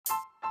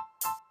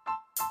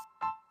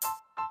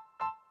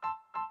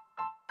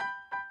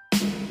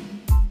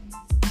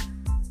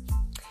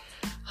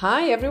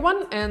Hi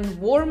everyone, and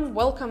warm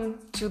welcome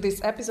to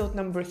this episode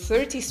number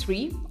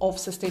 33 of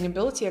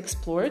Sustainability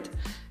Explored,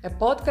 a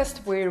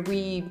podcast where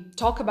we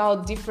talk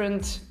about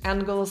different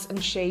angles and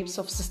shapes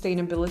of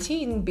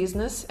sustainability in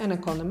business and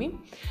economy.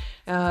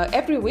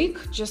 Every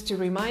week, just to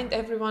remind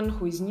everyone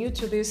who is new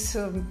to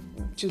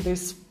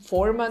this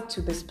format,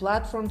 to this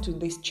platform, to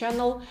this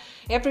channel,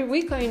 every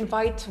week I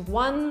invite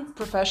one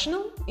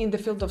professional in the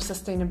field of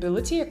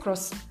sustainability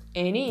across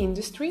any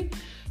industry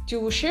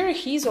to share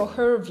his or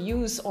her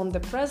views on the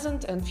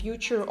present and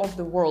future of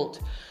the world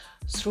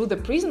through the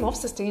prism of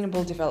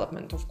sustainable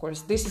development, of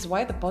course. This is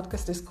why the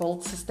podcast is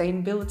called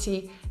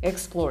Sustainability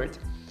Explored.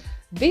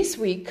 This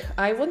week,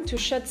 I want to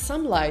shed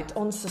some light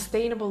on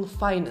sustainable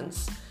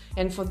finance.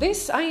 And for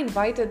this, I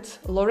invited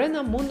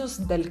Lorena Munoz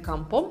del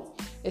Campo,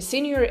 a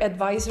senior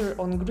advisor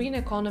on green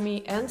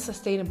economy and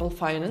sustainable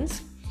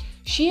finance.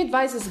 She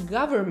advises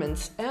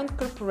governments and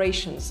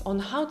corporations on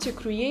how to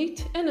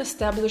create and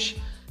establish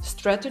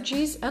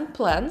strategies and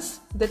plans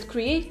that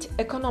create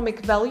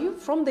economic value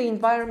from the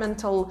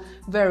environmental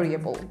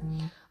variable.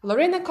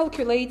 Lorena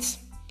calculates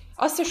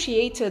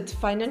associated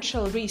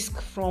financial risk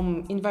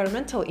from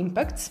environmental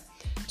impacts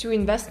to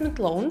investment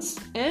loans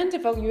and she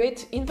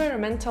evaluates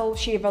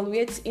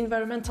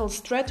environmental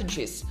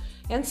strategies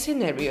and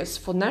scenarios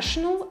for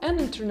national and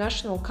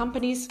international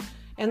companies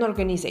and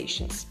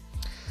organizations.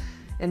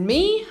 And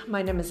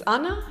my name is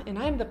Anna, and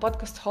I'm the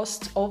podcast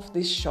host of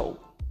this show.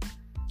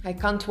 I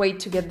can't wait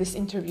to get this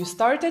interview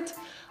started.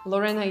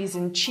 Lorena is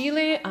in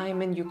Chile,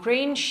 I'm in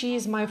Ukraine. She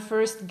is my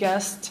first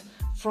guest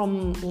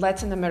from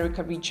Latin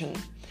America region.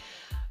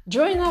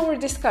 Join our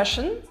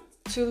discussion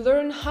to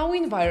learn how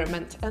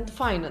environment and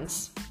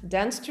finance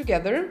dance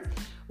together,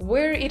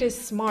 where it is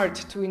smart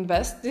to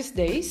invest these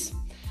days.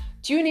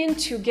 Tune in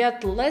to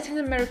get Latin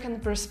American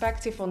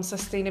perspective on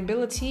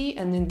sustainability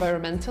and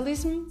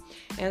environmentalism,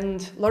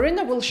 and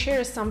Lorena will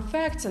share some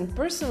facts and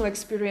personal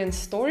experience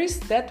stories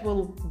that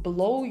will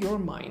blow your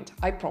mind,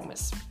 I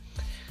promise.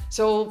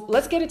 So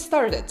let's get it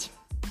started.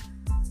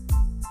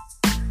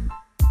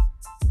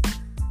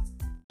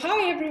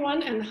 Hi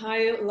everyone, and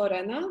hi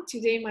Lorena.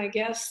 Today my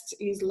guest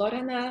is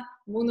Lorena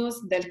Munoz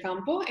del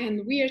Campo,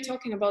 and we are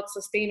talking about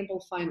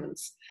sustainable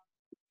finance.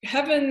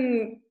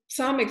 Having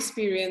some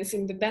experience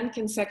in the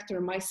banking sector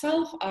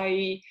myself,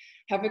 I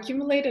have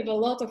accumulated a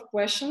lot of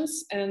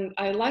questions, and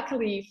I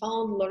luckily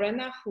found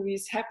Lorena, who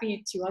is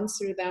happy to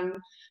answer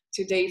them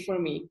today for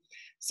me.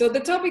 So the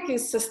topic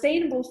is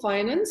sustainable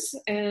finance,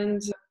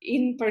 and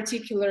in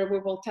particular we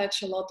will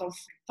touch a lot of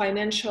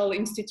financial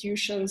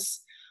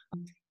institutions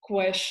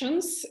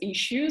questions,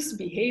 issues,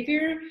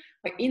 behavior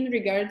in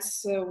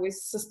regards with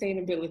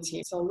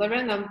sustainability. So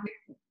Lorena,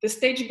 the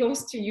stage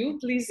goes to you.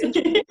 Please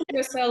introduce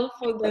yourself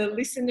for the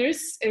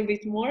listeners a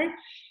bit more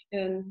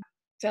and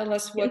tell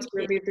us what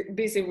we're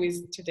busy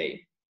with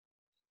today.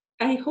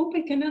 I hope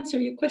I can answer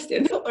your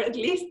question, or at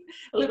least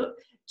a little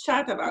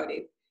chat about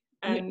it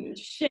and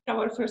share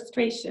our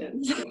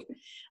frustrations.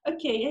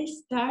 Okay, I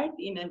start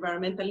in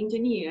environmental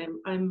engineering.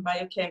 I'm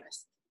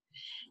biochemist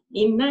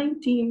in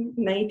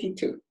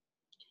 1992.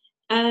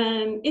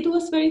 And it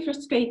was very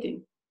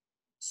frustrating.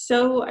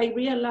 So I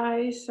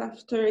realized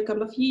after a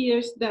couple of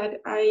years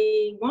that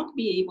I won't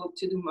be able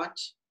to do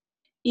much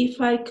if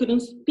I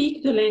couldn't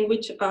speak the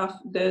language of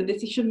the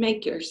decision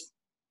makers.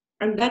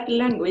 And that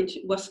language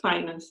was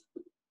finance.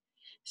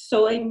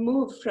 So I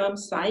moved from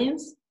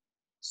science,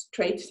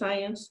 straight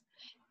science,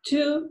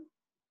 to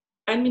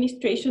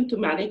administration to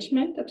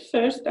management. At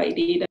first, I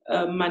did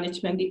a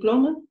management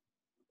diploma,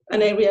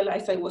 and I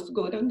realized I was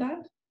good on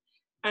that.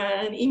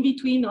 And in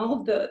between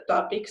all the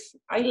topics,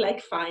 I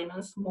like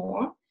finance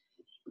more.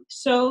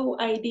 So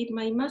I did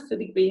my master's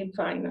degree in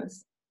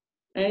finance.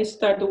 I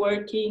started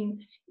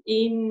working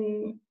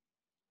in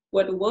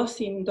what was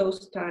in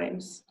those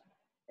times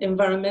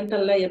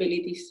environmental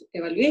liabilities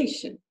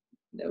evaluation.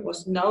 There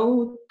was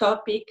no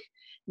topic,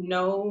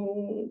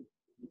 no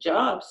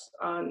jobs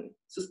on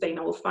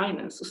sustainable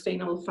finance.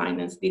 Sustainable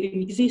finance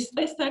didn't exist.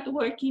 I started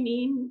working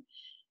in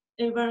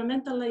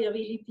environmental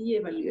liability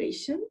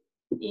evaluation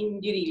in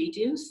due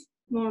diligence,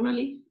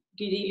 normally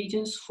due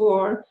diligence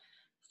for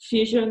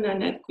fusion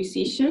and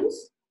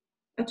acquisitions.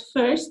 At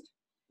first,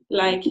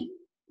 like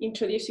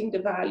introducing the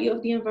value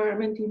of the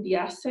environment in the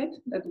asset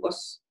that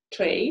was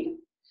trade,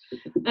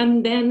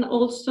 and then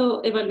also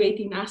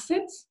evaluating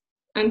assets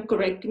and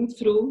correcting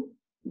through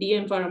the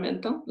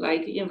environmental,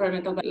 like the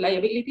environmental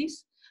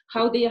liabilities,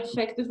 how they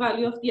affect the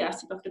value of the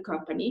asset of the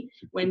company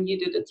when you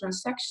do the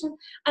transaction.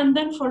 And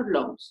then for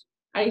loans,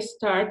 I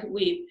start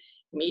with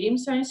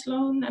medium-sized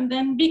loan and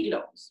then big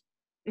loans.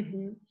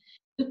 Mm-hmm.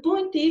 The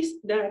point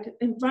is that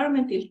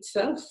environment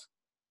itself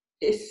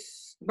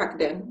is, back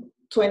then,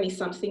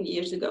 20-something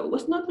years ago,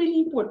 was not really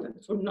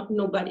important for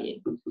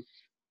nobody.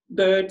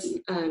 Birds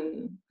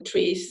and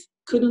trees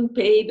couldn't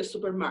pay the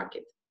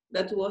supermarket.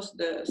 That was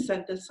the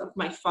sentence of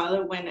my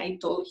father when I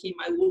told him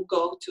I would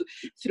go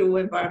through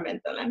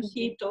environmental. And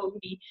he told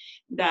me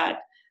that,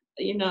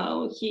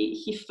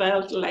 he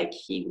felt like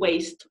he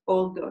wasted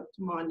all that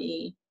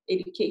money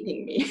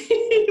educating me.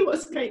 It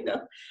was kind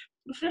of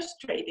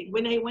frustrating.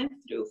 When I went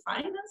through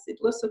finance, it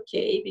was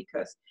okay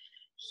because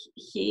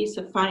he is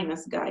a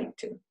finance guy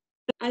too.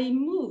 I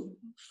moved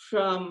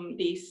from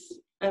this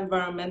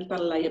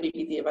environmental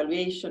liability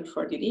evaluation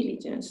for due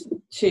diligence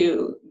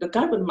to the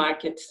carbon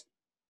markets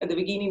at the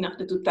beginning of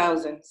the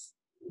 2000s,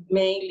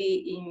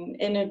 mainly in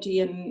energy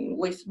and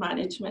waste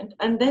management.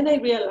 And then I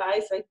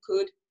realized I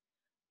could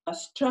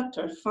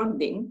structure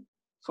funding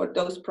for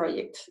those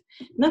projects,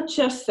 not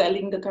just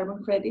selling the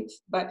carbon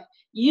credits, but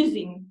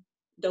using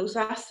those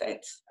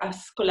assets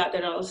as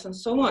collaterals and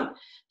so on.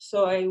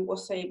 So I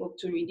was able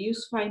to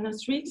reduce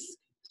finance risk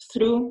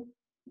through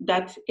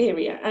that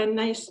area.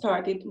 And I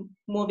started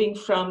moving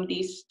from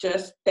this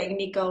just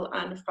technical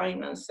and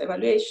finance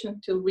evaluation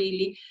to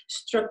really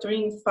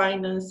structuring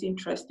finance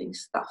interesting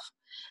stuff.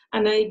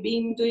 And I've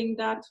been doing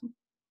that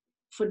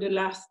for the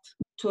last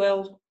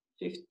 12,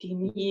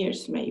 15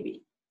 years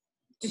maybe.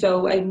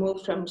 So I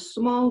moved from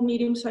small,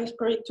 medium-sized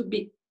project to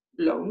big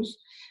loans.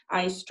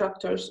 I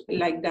structured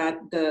like that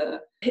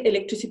the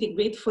electricity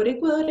grid for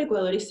Ecuador.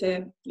 Ecuador is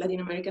a Latin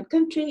American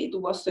country. It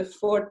was a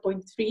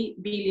 $4.3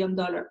 billion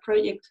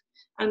project.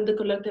 And the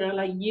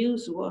collateral I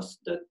used was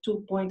the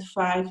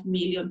 2.5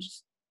 million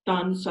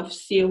tons of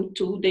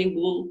CO2 they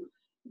will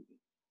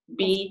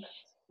be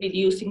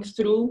reducing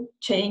through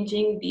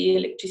changing the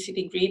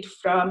electricity grid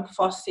from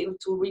fossil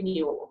to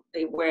renewable.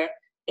 They were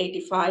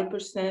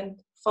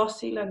 85%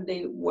 fossil and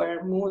they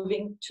were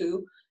moving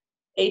to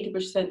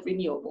 80%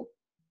 renewable.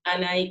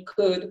 And I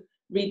could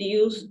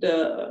reduce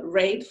the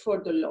rate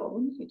for the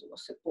loan. It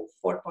was a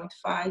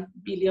 $4.5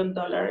 billion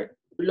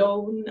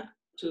loan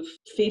to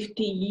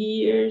 50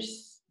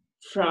 years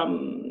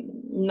from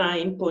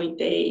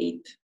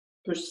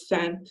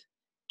 9.8%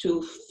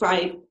 to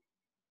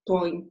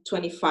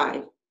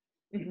 5.25%,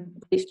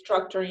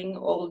 restructuring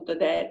all the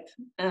debt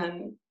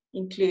and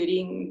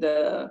including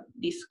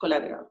this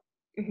collateral.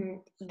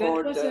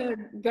 That was a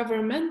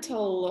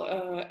governmental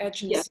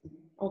agency. Yeah.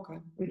 Okay.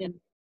 Yeah.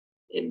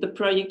 The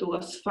project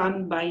was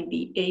funded by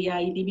the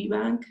AIDB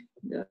Bank,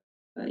 the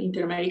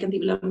Inter-American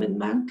Development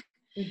Bank,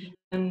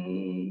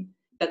 and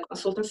the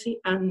consultancy,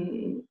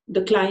 and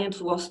the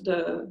client was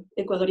the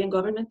Ecuadorian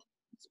government,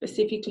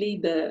 specifically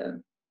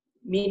the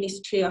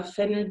Ministry of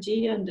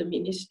Energy and the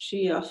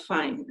Ministry of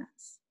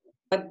Finance.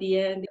 At the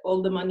end,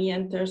 all the money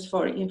enters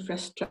for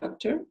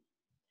infrastructure.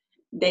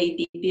 They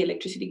did the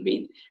electricity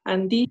grid,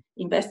 and these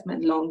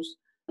investment loans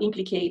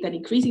implicate an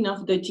increasing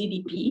of the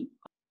GDP.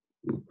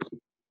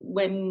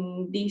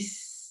 When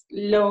this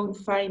loan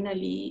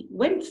finally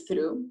went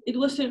through, it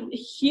was a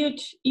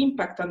huge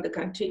impact on the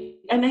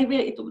country. And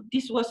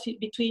this was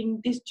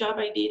between this job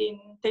I did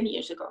 10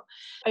 years ago.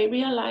 I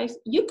realized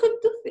you could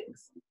do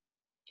things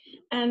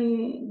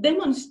and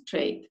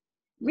demonstrate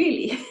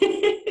really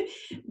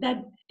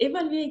that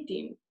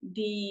evaluating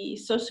the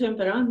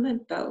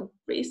socio-environmental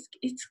risk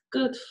is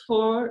good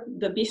for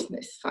the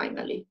business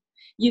finally.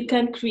 You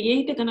can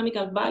create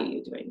economical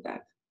value doing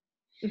that.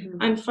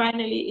 And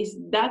finally, is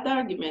that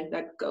argument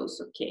that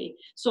goes okay.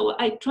 So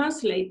I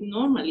translate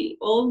normally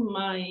all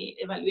my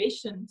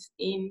evaluations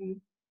in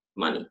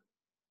money.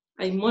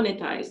 I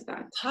monetize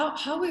that.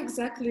 How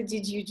exactly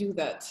did you do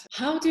that?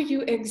 How do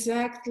you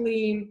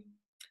exactly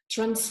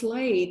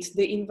translate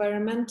the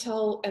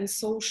environmental and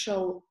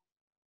social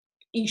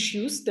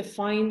issues, the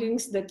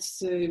findings that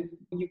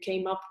you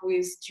came up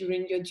with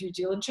during your due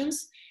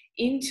diligence,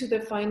 into the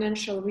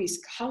financial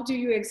risk? How do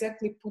you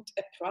exactly put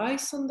a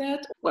price on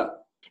that?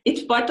 Well,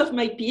 it's part of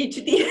my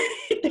PhD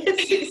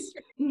thesis.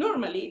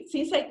 Normally,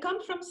 since I come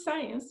from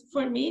science,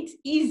 for me it's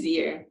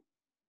easier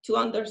to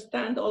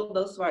understand all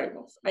those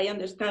variables. I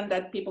understand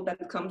that people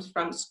that comes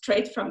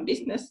straight from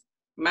business,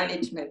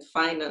 management,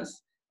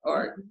 finance,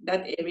 or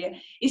that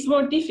area, is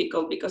more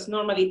difficult because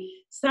normally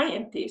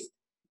scientists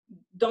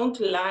don't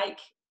like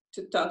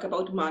to talk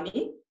about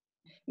money.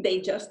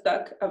 They just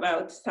talk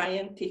about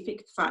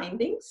scientific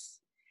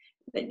findings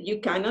that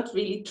you cannot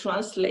really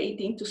translate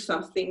into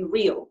something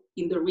real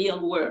in the real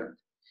world.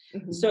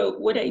 So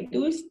what I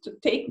do is to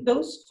take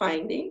those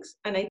findings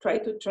and I try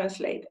to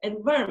translate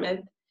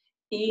environment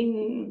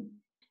in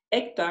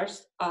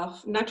hectares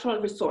of natural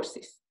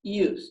resources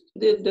used,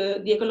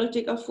 the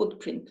ecological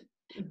footprint.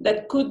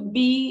 That could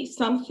be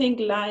something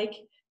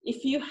like,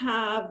 if you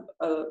have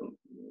a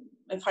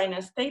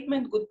finance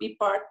statement, would be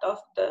part of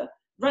the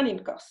running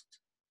cost,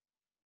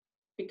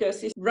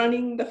 because it's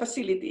running the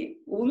facility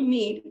will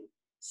need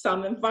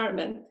some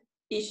environment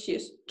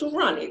issues to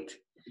run it,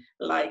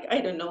 like,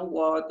 I don't know,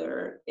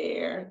 water,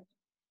 air,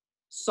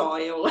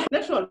 soil,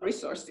 natural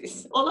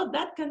resources. All of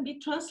that can be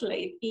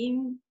translated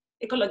in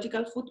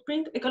ecological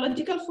footprint.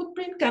 Ecological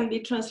footprint can be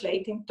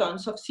translated in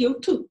tons of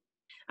CO2.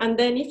 And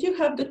then if you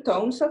have the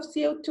tons of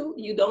CO2,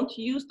 you don't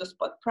use the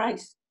spot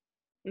price.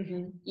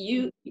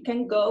 You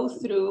can go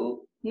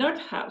through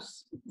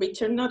Nordhaus,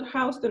 Richard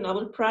Nordhaus, the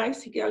Nobel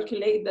Prize. He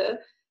calculated the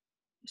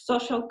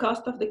social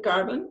cost of the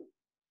carbon.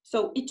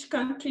 So each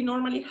country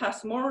normally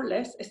has more or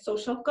less a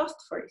social cost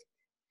for it.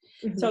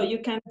 So you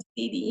can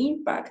see the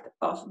impact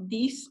of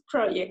this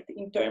project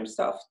in terms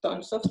of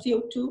tons of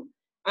CO2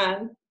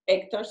 and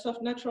hectares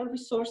of natural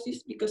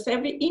resources, because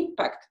every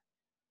impact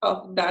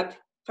of that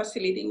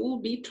facility will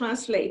be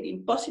translated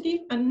in positive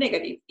and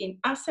negative in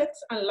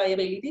assets and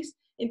liabilities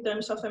in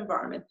terms of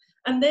environment.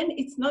 And then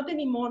it's not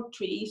anymore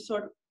trees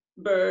or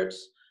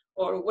birds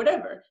or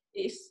whatever,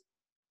 it's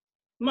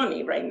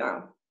money right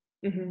now.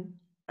 Mm-hmm.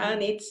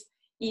 And it's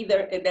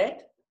either a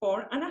debt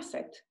or an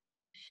asset.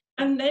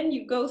 And then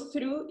you go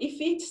through,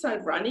 if it's a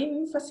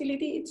running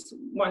facility, it's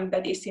one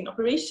that is in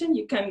operation,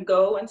 you can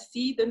go and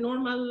see the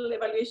normal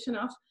evaluation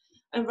of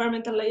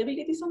environmental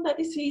liabilities, and that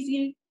is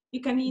easy.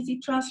 You can easily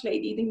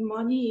translate it in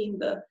money in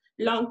the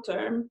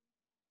long-term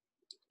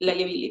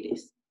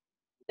liabilities.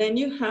 Then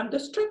you have the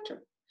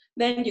structure.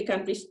 Then you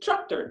can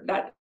restructure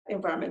that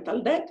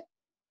environmental debt.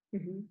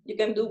 Mm-hmm. You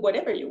can do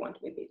whatever you want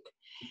with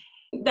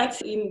it.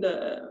 That's in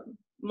the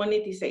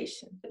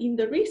monetization. In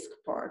the risk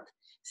part,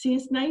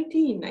 since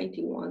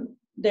 1991,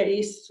 there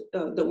is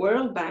the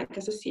World Bank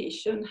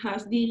Association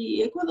has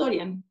the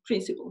Ecuadorian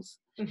principles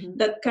mm-hmm.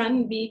 that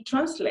can be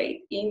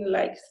translated in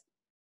like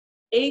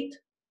 8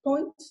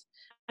 points,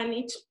 and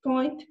each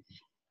point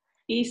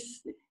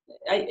is,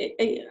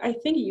 I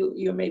think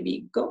you may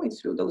be going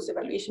through those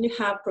evaluations. You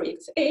have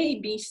projects A,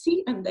 B,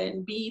 C, and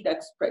then B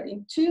that's spread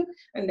in 2,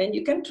 and then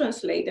you can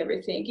translate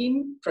everything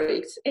in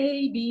projects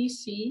A, B,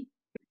 C.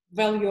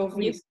 Value of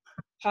risk,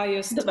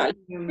 highest. The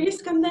value of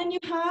risk, and then you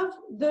have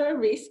the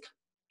risk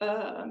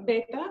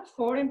beta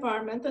for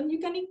environment, and you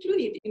can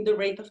include it in the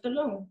rate of the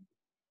loan.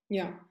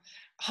 Yeah.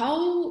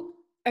 How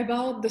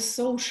about the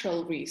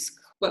social risk?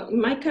 Well,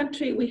 in my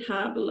country, we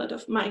have a lot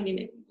of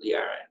mining. We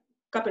are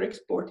copper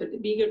exporter, the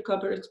bigger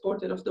copper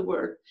exporter of the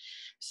world.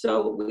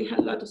 So we have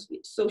a lot of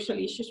social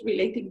issues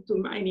relating to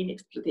mining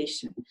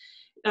exploitation.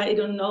 I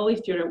don't know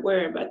if you're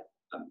aware, but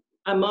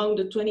among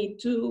the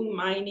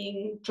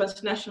 22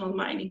 transnational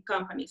mining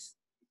companies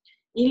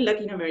in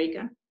Latin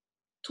America,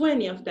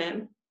 20 of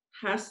them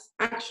has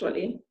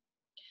actually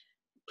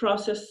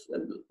processed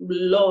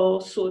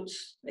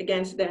lawsuits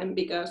against them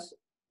because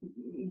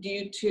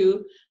due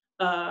to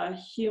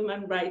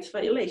human rights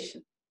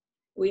violation.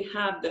 We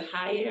have the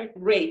higher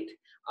rate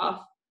of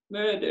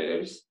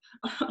murders,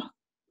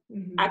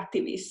 mm-hmm.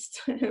 activists,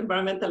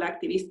 environmental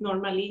activists,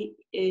 normally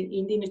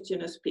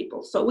indigenous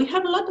people. So we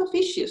have a lot of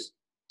issues,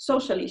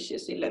 social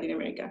issues in Latin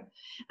America,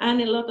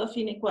 and a lot of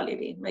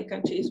inequality. My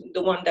country is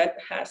the one that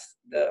has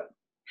the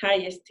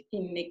highest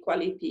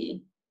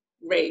inequality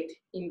rate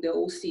in the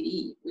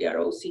OECD. We are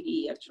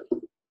OECD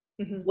actually.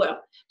 Mm-hmm. Well,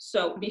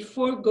 so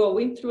before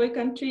going through a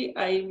country,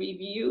 I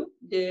review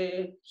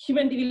the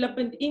Human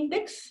Development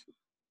Index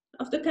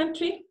of the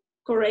country,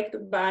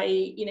 corrected by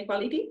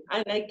inequality,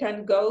 and I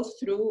can go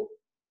through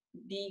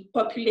the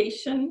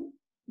population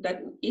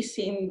that is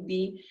in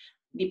the,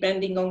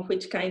 depending on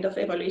which kind of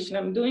evaluation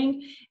I'm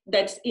doing,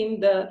 that's in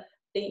the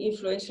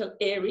influential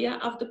area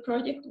of the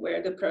project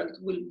where the project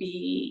will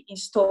be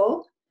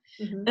installed.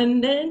 Mm-hmm.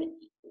 And then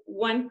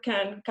one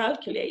can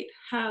calculate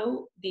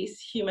how this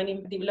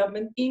Human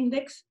Development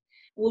Index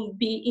will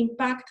be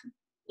impacted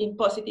in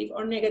positive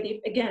or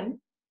negative again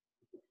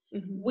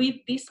mm-hmm. with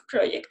this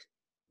project.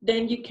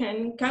 Then you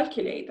can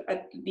calculate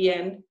at the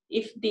end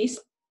if this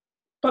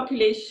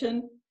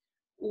population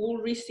will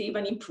receive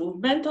an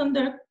improvement on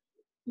their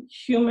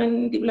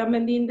Human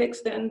Development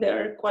Index, then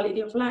their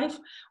quality of life,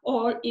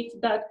 or if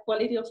that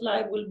quality of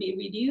life will be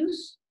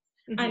reduced.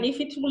 Mm-hmm. And if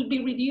it will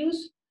be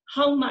reduced,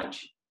 how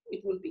much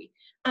it will be.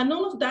 And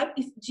all of that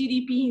is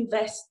GDP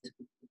invest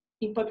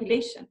in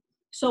population.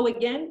 So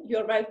again, you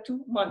arrive to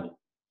money.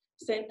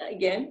 Then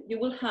again, you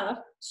will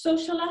have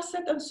social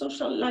asset and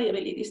social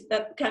liabilities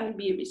that can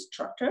be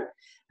restructured,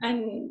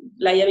 and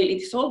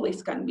liabilities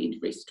always can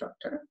be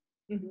restructured.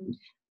 Mm-hmm.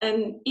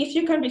 And if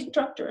you can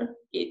restructure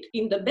it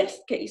in the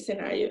best case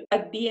scenario,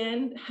 at the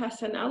end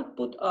has an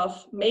output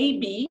of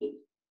maybe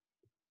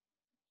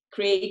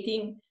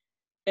creating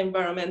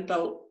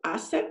environmental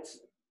assets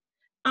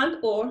and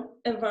or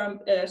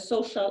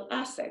social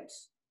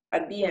assets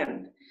at the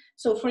end.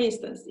 So for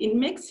instance, in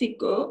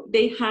Mexico,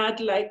 they had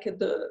like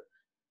the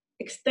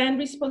extend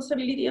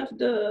responsibility of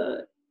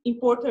the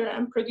importer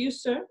and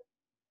producer.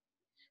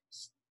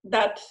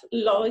 That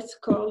law is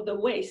called the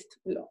waste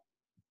law.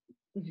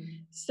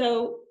 Mm-hmm.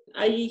 So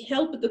I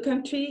helped the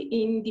country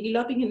in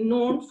developing a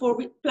norm for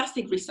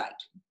plastic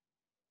recycling.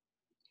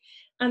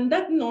 And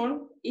that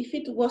norm, if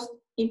it was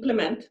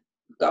implemented,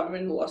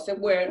 government was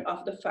aware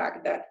of the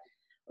fact that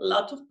a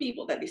lot of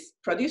people that is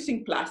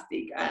producing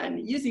plastic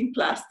and using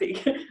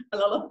plastic, and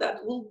all of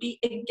that will be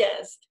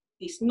against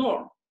this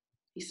norm.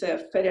 It's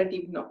a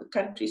federative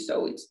country,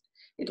 so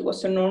it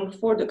was a norm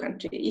for the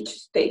country, each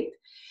state.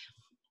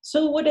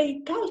 So what I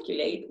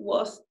calculate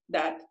was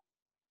that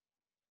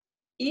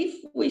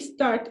if we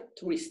start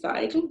to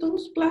recycle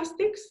those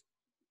plastics,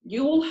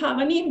 you will have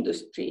an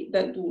industry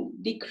that will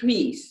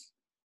decrease,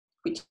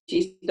 which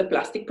is the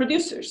plastic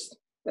producers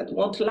that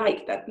won't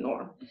like that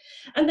norm.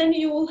 And then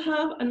you will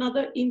have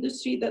another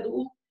industry that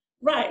will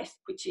rise,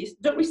 which is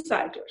the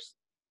recyclers.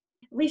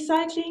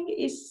 Recycling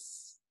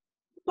is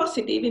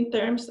positive in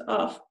terms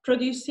of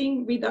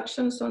producing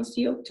reductions on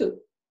CO2.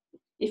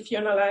 If you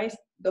analyze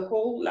the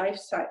whole life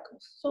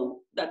cycles.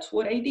 So that's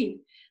what I did,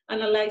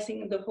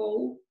 analyzing the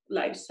whole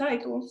life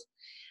cycles.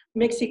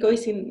 Mexico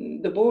is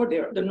in the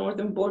border, the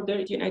northern border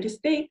of the United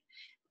States.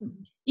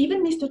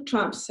 Even Mr.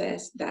 Trump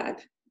says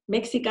that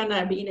Mexicans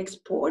are being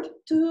exported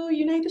to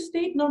United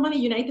States. Normally,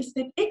 United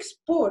States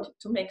export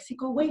to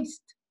Mexico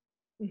waste.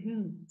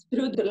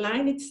 Through the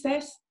line, it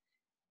says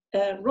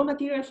raw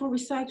material for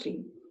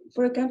recycling.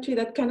 For a country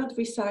that cannot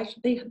recycle,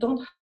 they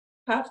don't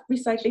have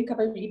recycling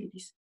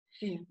capabilities.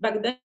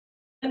 Back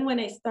then, when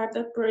I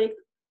started the project,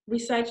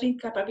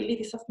 recycling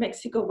capabilities of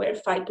Mexico were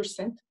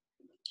 5%.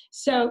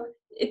 So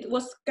it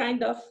was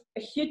kind of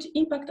a huge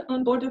impact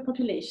on border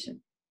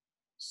population.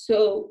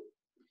 So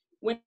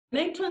when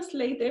I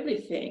translate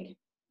everything,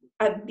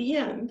 at the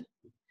end,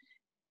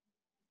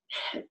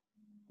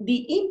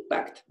 the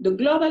impact, the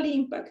global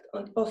impact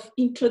of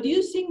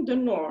introducing the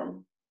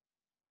norm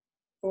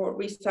for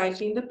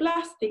recycling the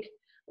plastic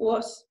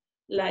was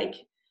like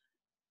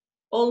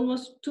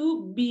almost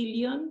 $2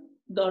 billion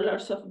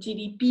of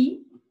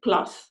GDP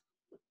plus,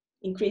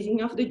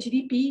 increasing of the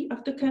GDP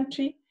of the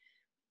country,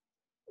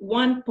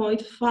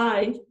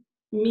 1.5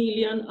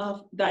 million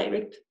of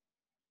direct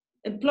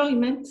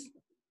employment.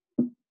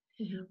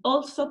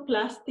 Also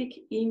plastic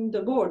in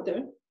the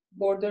border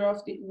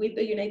with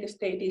the United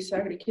States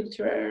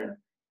agricultural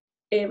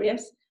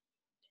areas.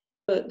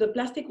 The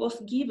plastic was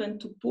given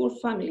to poor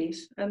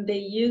families and they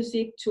use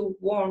it to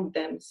warm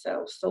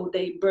themselves, so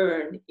they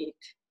burn it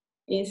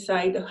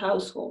inside the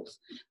households.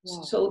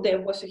 Wow. So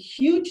there was a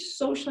huge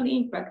social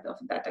impact of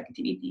that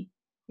activity.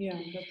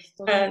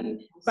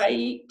 And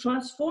by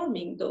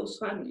transforming those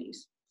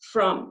families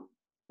from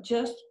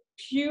just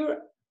pure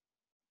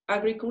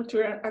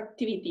agricultural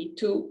activity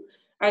to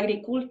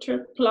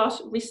agriculture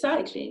plus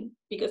recycling,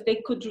 because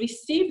they could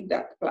receive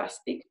that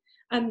plastic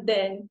and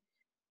then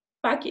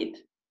pack it.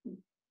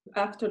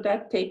 After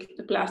that, take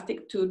the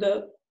plastic to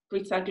the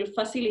recycling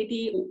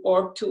facility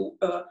or to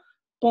a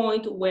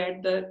point where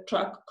the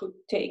truck could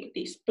take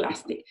this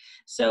plastic.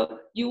 So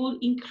you will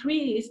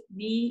increase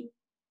the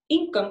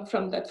income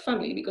from that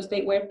family because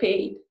they were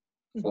paid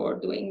for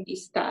doing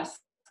this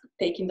task,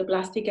 taking the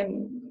plastic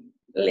and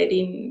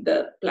letting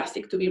the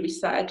plastic to be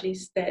recycled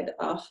instead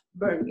of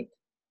burning it.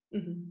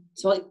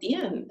 So at the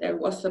end, there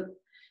was an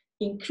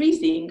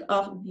increasing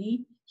of the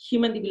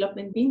Human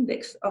Development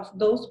Index of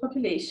those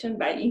population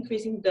by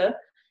increasing the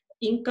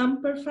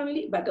income per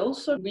family, but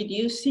also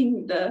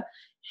reducing the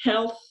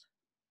health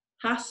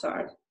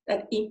hazard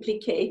that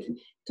implicate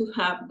to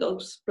have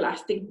those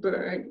plastic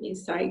burned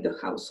inside the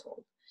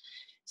household.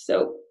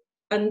 So,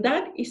 and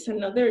that is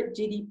another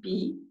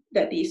GDP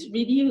that is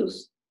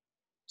reduced.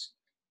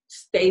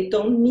 They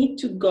don't need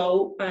to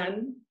go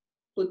and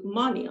put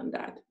money on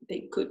that.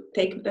 They could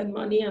take that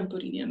money and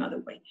put it in another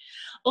way.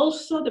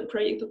 Also, the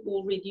project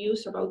will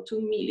reduce about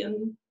 2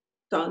 million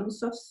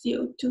tons of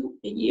CO2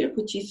 a year,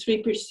 which is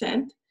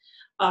 3%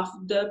 of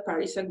the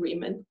Paris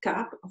Agreement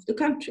cap of the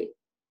country.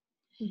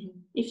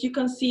 If you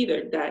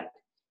consider that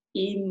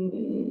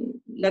in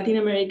Latin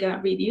America,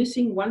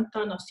 reducing 1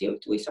 ton of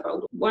CO2 is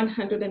about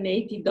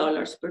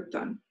 $180 per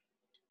ton,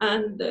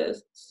 and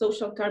the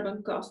social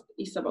carbon cost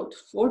is about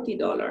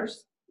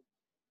 $40,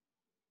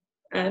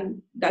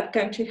 and that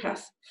country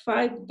has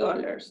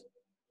 $5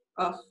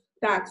 of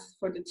tax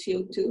for the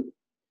CO2,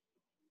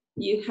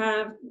 you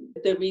have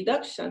the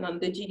reduction on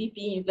the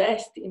GDP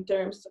invest in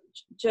terms of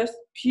just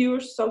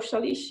pure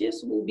social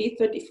issues will be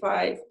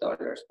 $35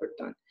 per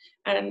ton.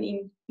 And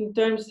in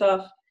terms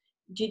of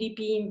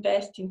GDP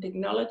invest in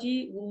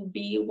technology will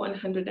be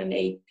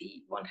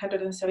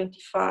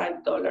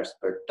 $175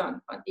 per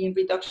ton in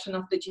reduction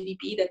of the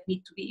GDP that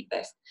need to be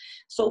invested.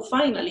 So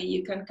finally,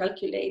 you can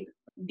calculate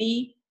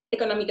the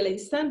economical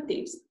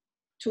incentives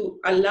to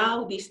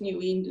allow this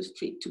new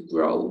industry to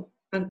grow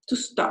and to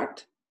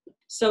start.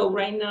 So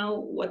right now,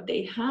 what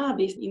they have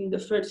is in the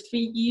first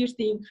 3 years,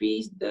 they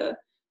increased the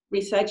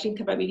recycling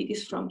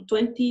capabilities from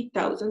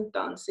 20,000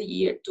 tons a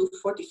year to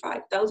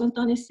 45,000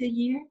 tons a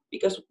year,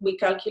 because we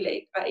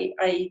calculate,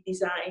 I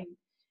design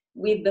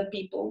with the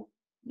people,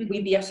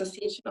 with the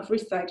Association of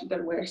Recyclers,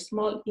 that we're a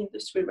small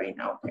industry right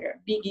now, we're a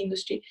big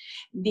industry,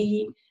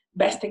 the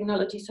best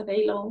technologies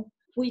available,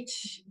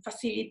 which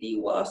facility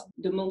was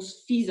the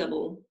most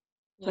feasible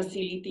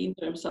facility in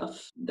terms of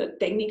the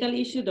technical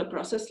issue, the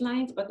process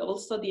lines, but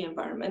also the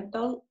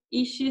environmental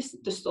issues,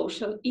 the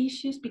social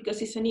issues,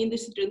 because it's an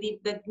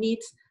industry that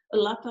needs a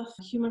lot of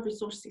human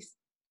resources.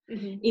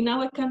 In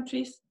our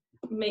countries,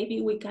 maybe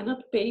we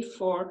cannot pay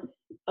for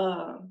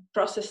a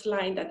process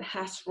line that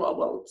has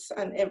robots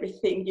and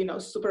everything,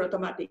 super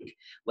automatic.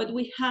 But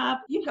you have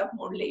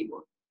more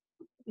labor.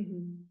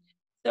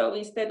 So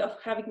instead of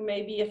having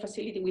maybe a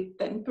facility with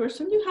 10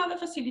 persons, you have a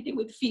facility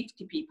with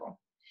 50 people.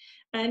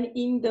 And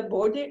in the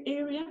border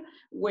area,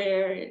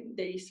 where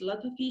there is a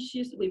lot of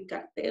issues with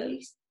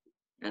cartels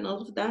and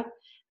all of that,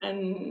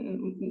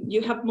 and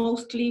you have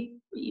mostly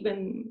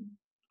even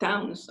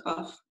towns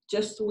of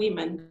just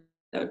women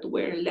that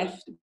were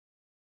left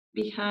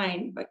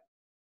behind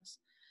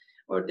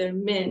or their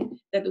men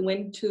that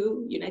went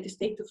to United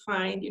States to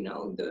find,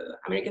 the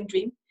American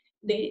dream.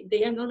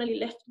 they are normally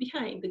left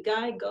behind. The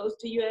guy goes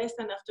to US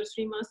and after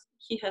 3 months,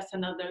 he has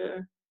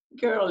another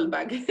girl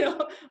back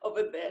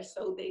over there.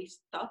 So they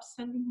stop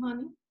sending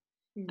money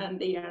and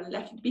they are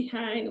left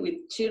behind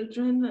with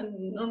children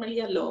and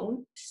normally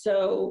alone.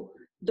 So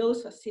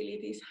those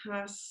facilities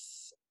has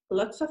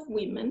lots of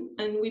women,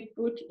 and we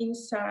put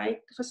inside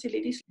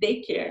facilities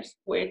daycares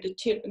where the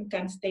children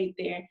can stay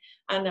there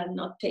and are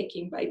not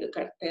taken by the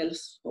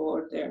cartels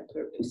for their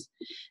purpose.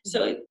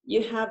 So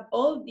you have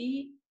all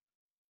the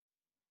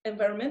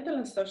environmental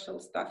and social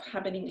stuff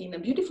happening in a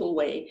beautiful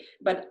way,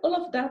 but all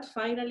of that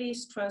finally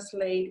is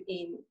translated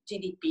in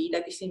GDP,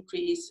 that is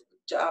increased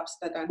jobs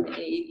that are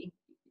made,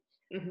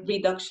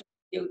 reduction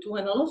of CO2,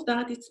 and all of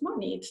that, it's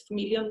money, it's $1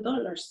 million,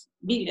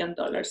 $billion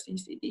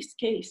in this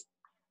case.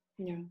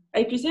 Yeah.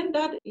 I present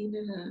that in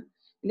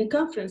a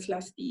conference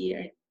last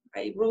year.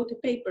 I wrote a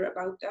paper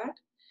about that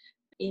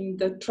in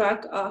the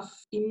track of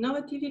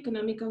innovative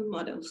economical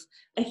models.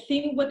 I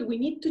think what we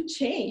need to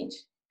change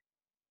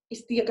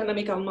is the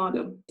economical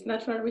model.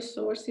 Natural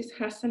resources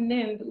has an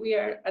end. We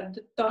are at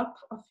the top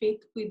of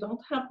it. We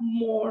don't have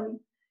more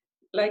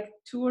like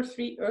 2 or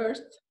 3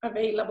 Earths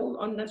available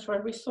on natural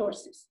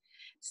resources.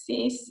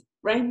 Since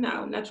right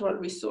now, natural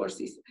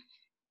resources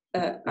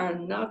are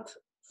not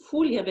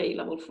fully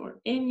available for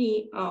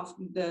any of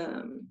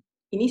the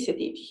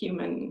initiative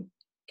human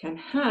can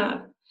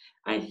have,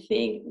 I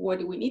think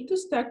what we need to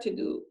start to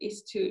do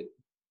is to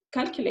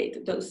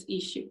calculate those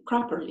issues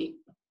properly.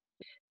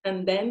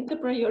 And then the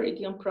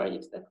priority on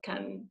projects that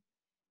can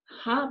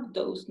have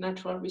those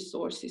natural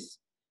resources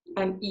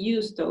and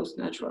use those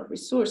natural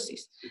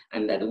resources.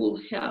 And that will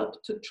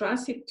help to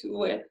transit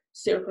to a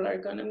circular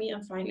economy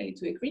and finally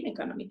to a green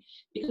economy,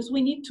 because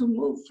we need to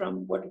move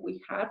from what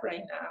we have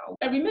right now.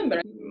 I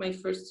remember my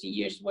first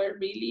years were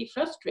really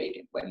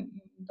frustrated when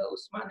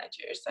those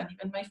managers and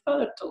even my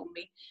father told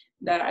me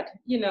that,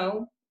 you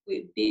know,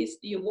 with this,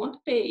 you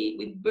won't pay,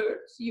 with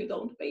birds, you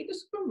don't pay the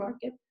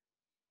supermarket.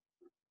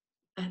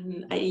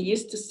 And I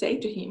used to say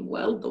to him,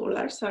 well,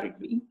 dollars are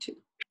green too.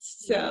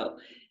 So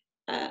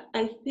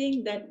I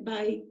think that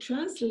by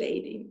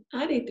translating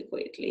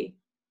adequately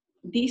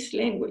this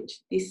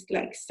language, this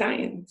like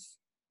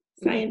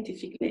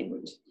scientific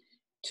language,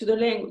 to the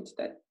language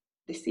that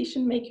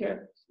decision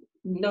maker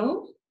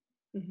know,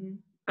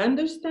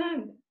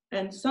 understand,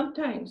 and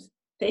sometimes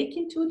take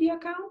into the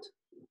account,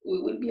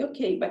 we will be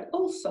okay. But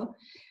also,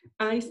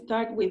 I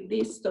start with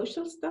this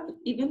social stuff.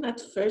 Even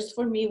at first,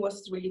 for me,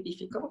 was really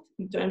difficult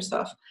in terms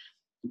of,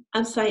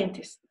 I'm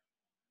scientist,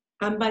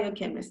 I'm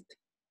biochemist.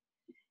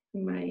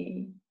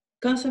 My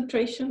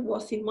concentration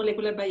was in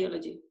molecular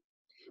biology.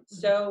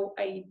 So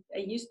I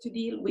used to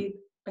deal with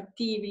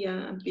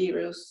bacteria and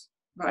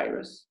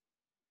virus,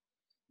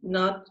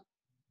 not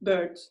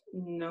birds,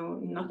 no,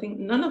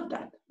 nothing, none of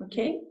that,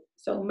 okay?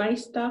 So my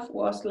stuff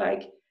was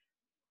like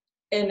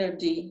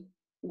energy,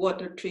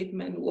 water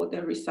treatment,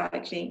 water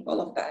recycling, all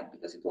of that,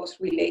 because it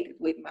was related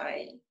with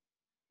my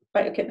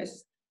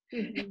biochemist.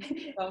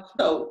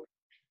 So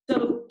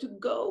to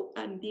go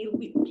and deal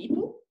with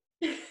people,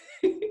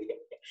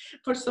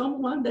 for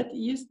someone that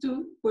used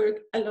to work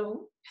alone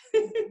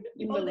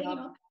all day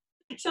long.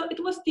 So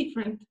it was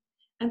different.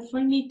 And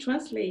for me,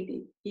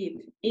 translating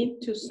it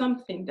into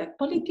something that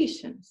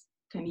politicians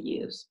can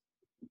use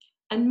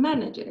and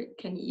manager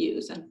can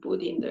use and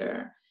put in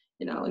their,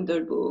 you know, in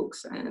their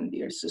books and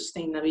their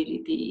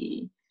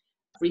sustainability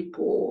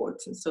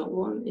reports and so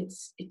on,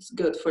 it's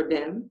good for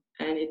them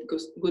and it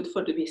goes good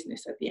for the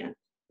business at the end.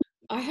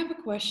 I have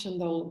a question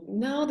though.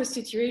 Now the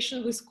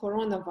situation with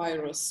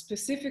coronavirus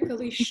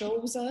specifically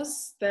shows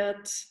us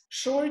that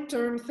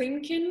short-term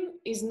thinking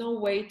is no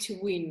way to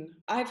win.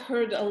 I've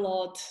heard a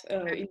lot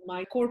in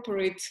my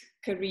corporate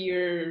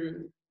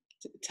career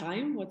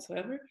time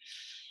whatsoever.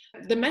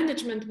 The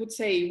management would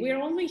say, we're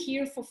only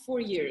here for 4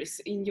 years.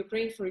 In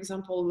Ukraine, for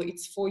example,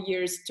 it's 4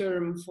 years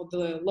term for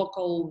the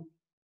local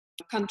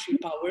country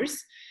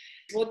powers.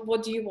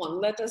 What do you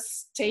want? Let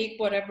us take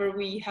whatever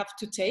we have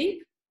to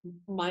take,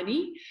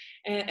 money,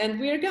 and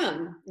we're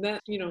gone.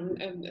 That, you know,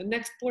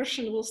 next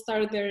portion will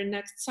start their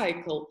next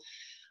cycle.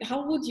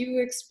 How would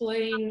you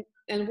explain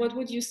and what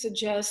would you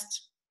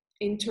suggest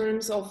in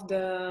terms of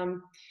the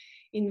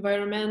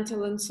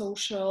environmental and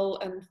social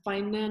and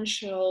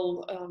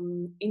financial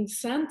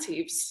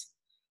incentives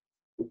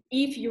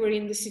if you are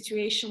in the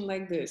situation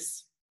like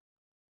this?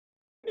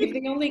 If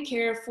they only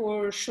care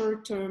for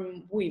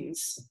short-term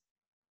wins?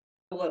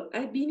 Well,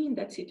 I've been in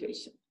that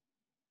situation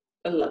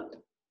a lot.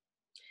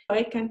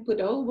 I can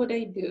put all what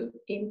I do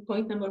in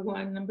point number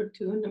 1, number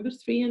 2, number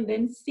 3, and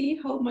then see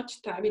how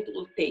much time it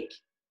will take.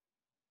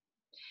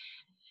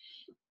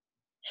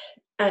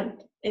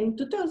 And in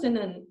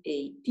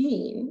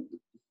 2018,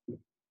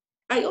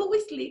 I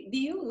always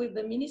deal with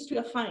the Ministry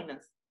of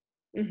Finance.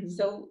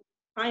 So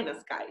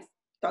finance guys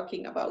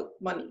talking about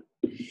money.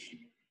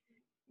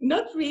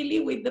 Not really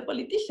with the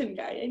politician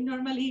guy. I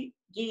normally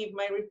give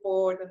my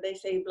report and they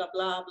say blah,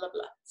 blah, blah,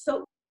 blah.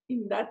 So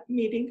in that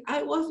meeting,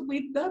 I was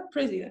with the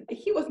president.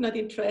 He was not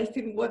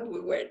interested in what we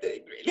were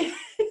doing, really.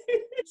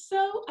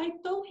 So I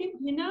told him,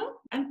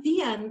 at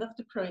the end of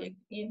the project,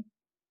 in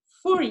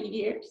 4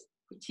 years,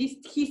 which is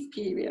his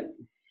period,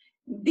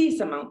 this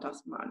amount of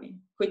money,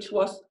 which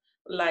was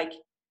like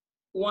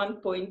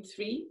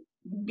 $1.3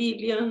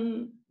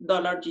 billion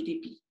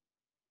GDP,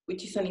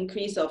 which is an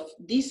increase of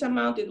this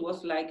amount. It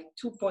was like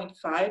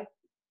 2.5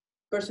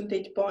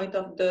 percentage point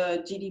of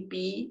the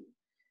GDP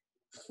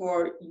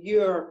for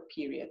your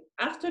period.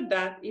 After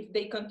that, if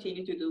they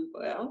continue to do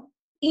well,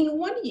 in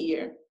 1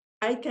 year,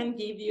 I can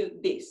give you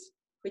this,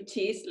 which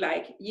is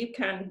like you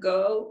can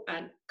go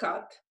and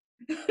cut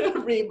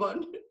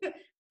ribbon,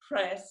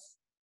 press,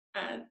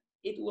 and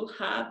it will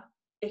have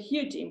a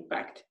huge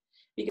impact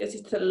because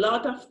it's a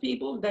lot of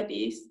people that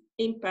is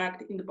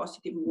impact in the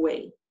positive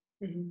way.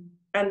 Mm-hmm.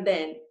 And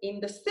then in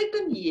the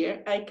second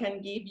year, I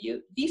can give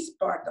you this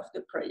part of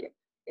the project.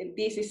 And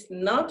this is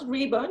not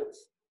ribbons,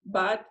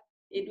 but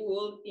it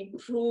will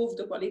improve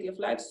the quality of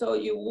life. So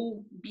you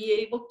will be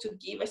able to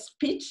give a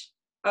speech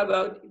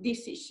about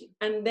this issue.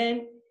 And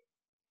then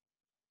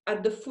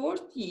at the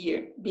 4th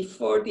year,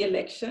 before the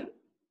election,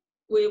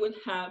 we will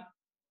have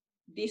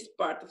this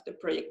part of the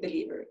project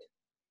delivered.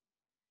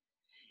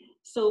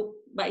 So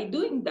by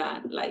doing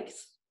that, like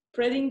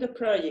spreading the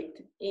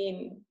project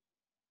in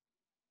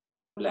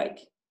like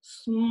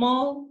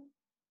small,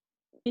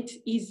 it's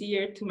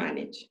easier to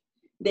manage.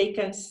 They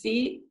can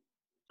see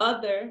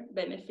other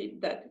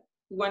benefit that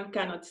one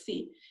cannot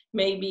see.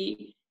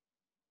 Maybe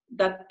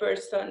that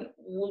person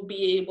will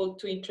be able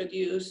to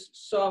introduce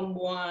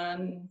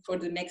someone for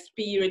the next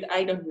period,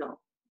 I don't know.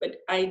 But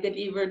I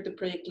delivered the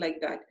project like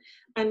that.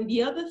 And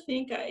the other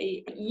thing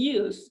I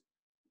use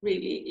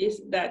really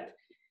is that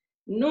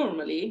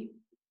normally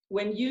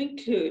when you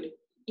include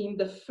in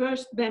the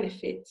first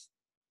benefits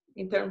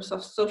in terms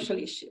of social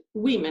issues,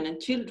 women and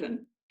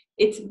children,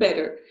 it's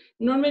better.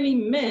 Normally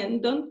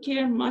men don't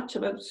care much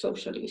about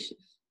social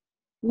issues.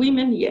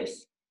 Women,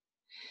 yes.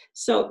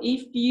 So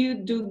if you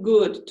do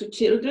good to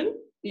children,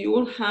 you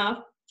will have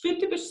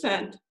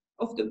 50%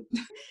 of the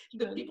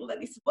people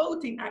that is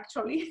voting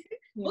actually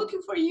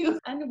voting for you.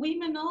 And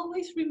women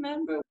always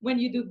remember when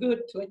you do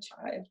good to a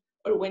child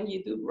or when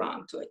you do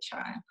wrong to a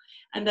child.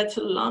 And that's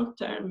a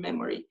long-term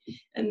memory.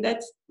 And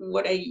that's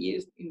what I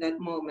used in that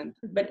moment.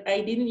 But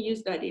I didn't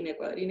use that in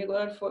Ecuador. In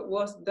Ecuador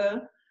was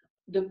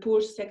the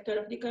poor sector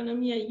of the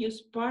economy. I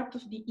used part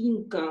of the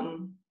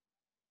income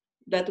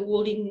that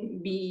would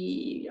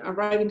be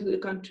arriving to the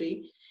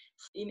country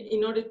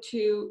in order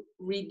to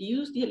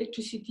reduce the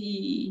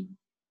electricity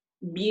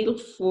bill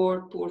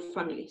for poor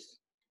families.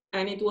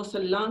 And it was a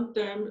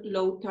long-term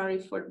low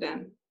tariff for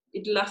them.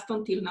 It lasts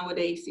until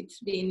nowadays. It's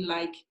been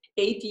like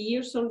 8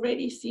 years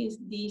already since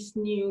this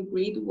new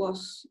grid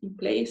was in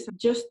place.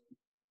 Just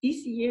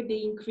this year,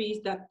 they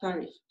increased that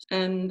tariff.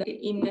 And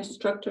in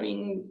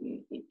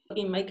structuring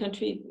in my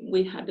country,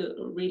 we had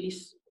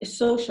a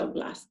social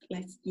blast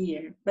last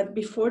year. But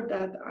before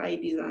that, I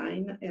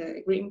designed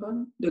a green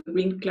bond, the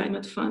Green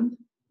Climate Fund.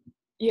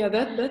 Yeah,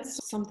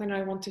 that's something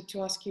I wanted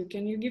to ask you.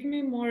 Can you give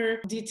me more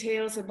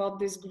details about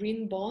this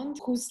green bond?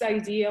 Whose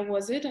idea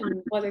was it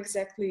and what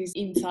exactly is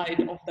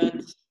inside of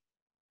that?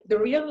 The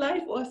real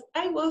life was,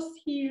 I was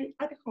here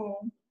at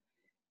home.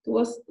 It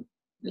was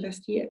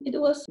last year.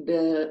 It was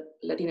the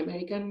Latin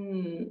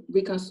American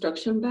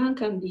Reconstruction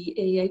Bank and the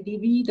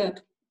AIDB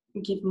that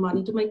give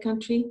money to my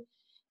country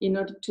in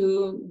order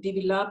to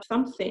develop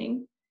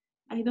something.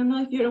 I don't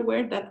know if you're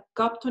aware that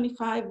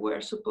COP25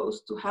 were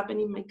supposed to happen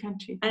in my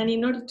country. And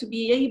in order to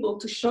be able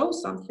to show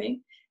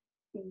something,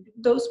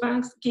 those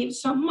banks give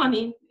some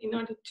money in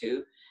order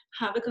to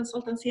have a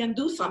consultancy and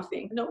do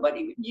something.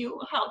 Nobody knew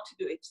how to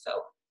do it. So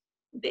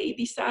they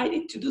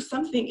decided to do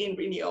something in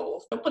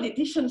renewables. The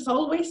politicians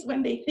always,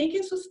 when they think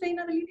in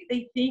sustainability,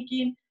 they think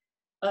in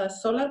a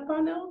solar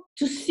panel.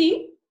 To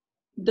see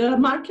the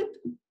market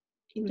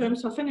in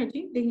terms of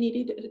energy,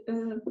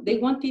 they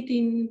want it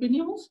in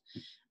renewables.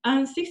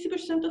 And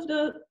 60% of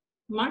the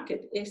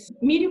market is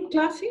medium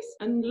classes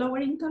and lower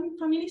income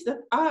families that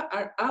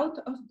are out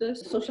of the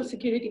social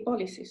security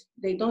policies.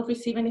 They don't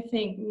receive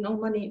anything, no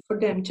money for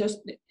them, just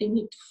they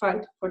need to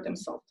fight for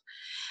themselves.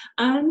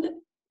 And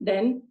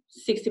then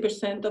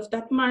 60% of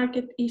that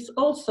market is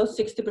also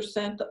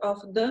 60%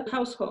 of the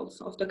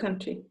households of the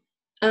country.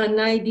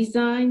 And I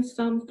designed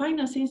some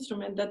finance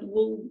instrument that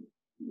will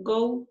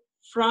go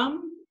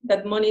from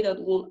that money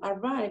that will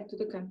arrive to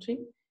the country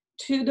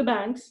to the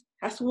banks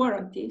as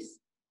warranties,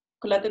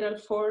 collateral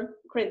for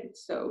credit.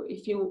 So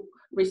if you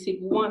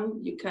receive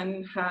one, you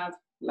can have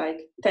like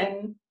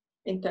 10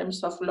 in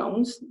terms of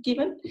loans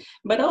given.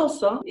 But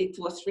also, it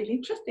was really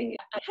interesting.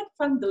 I had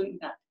fun doing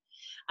that.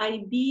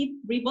 I did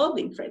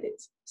revolving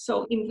credits.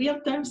 So in real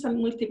terms, I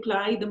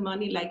multiply the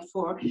money like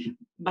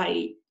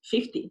by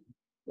 50,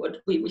 what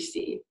we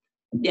receive.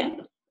 Yeah,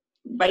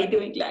 by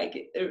doing like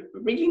a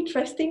really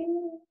interesting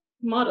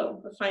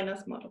model, a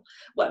finance model.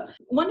 Well,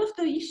 one of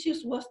the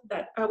issues was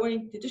that our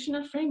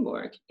institutional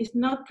framework is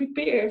not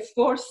prepared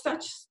for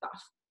such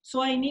stuff.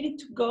 So I needed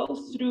to go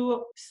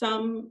through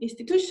some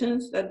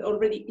institutions that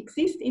already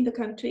exist in the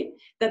country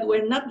that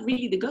were not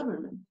really the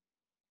government.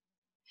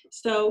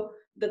 So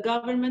the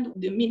government,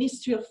 the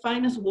Ministry of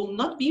Finance will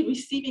not be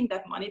receiving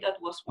that money. That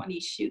was one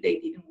issue. They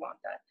didn't want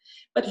that.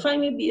 But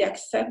finally, they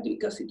accepted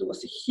because it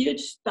was a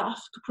huge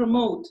stuff to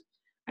promote.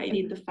 I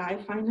did the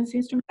 5 finance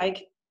instruments,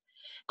 like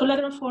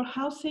collateral for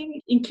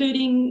housing,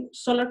 including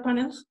solar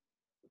panels,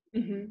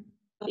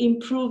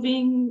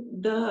 improving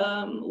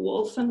the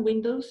walls and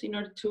windows in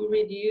order to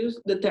reduce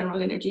the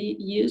thermal energy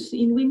use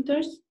in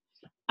winters,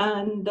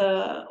 and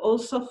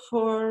also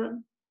for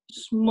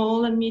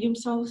small and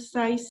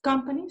medium-sized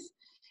companies,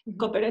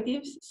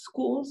 cooperatives,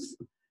 schools.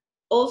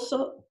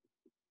 Also,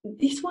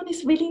 this one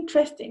is really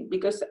interesting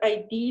because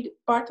I did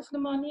part of the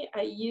money,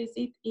 I use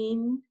it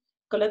in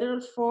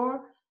collateral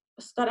for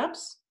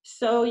startups.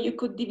 So you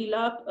could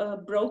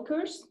develop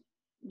brokers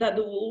that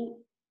will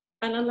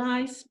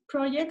analyze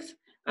projects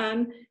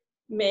and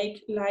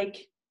make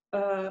like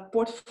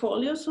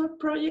portfolios of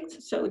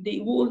projects. So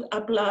they would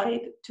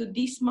apply to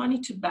this money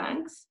to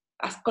banks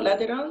as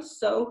collateral.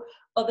 So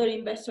other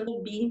investors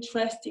will be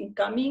interested in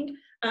coming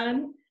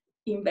and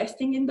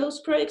investing in those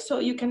projects, so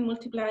you can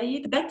multiply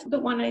it. That's the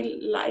one I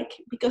like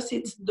because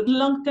it's the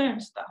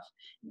long-term stuff.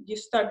 You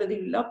start the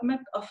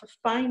development of a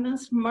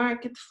finance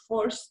market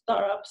for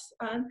startups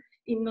and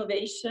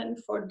innovation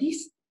for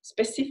these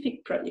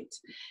specific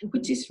projects,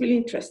 which is really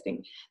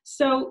interesting.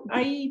 So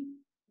I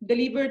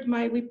delivered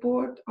my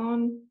report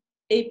on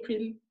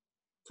April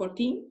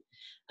 14,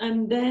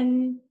 and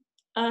then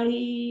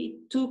I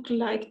took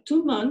like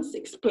 2 months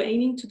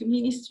explaining to the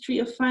Ministry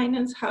of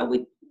Finance how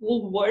it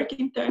will work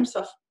in terms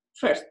of,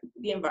 first,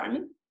 the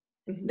environment,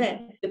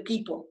 then the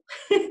people.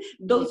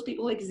 Those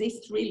people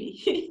exist really.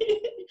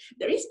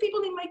 There is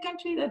people in my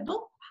country that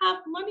don't have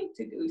money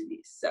to do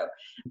this. So,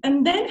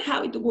 and then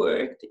how it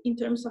worked in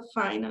terms of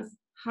finance,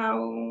 how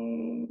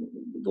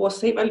it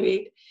was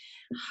evaluated,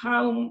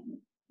 how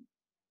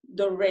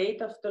the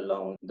rate of the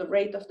loan, the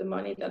rate of the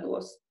money that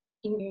was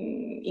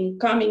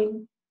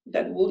incoming,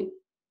 that would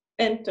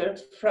enter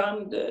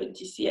from the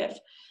GCF,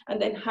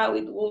 and then how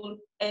it will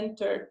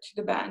enter to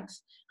the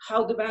banks,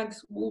 how the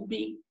banks will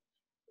be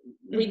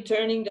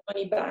returning the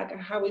money back,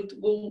 and how it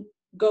will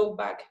go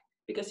back,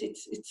 because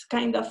it's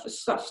kind of a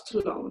soft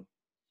loan.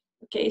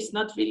 Okay, it's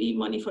not really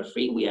money for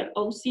free. We are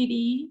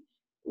OECD.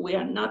 We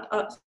are not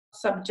a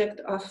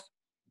subject of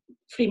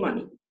free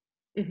money.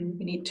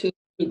 We need to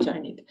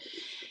return it.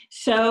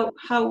 So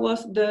how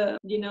was the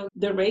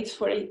rates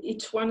for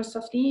each one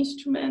of the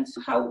instruments?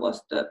 How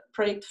was the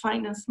project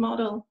finance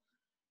model?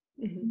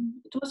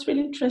 It was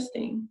really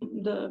interesting.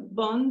 The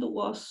bond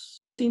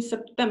was in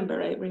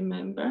September, I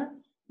remember,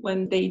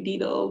 when they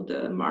did all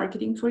the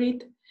marketing for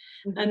it.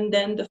 And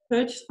then the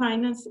first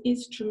finance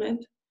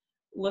instrument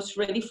was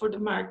ready for the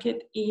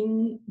market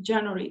in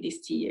January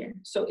this year.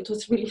 So it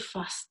was really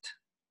fast.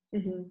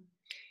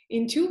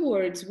 In 2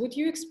 words, would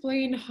you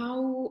explain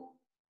how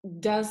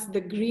does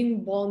the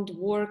green bond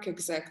work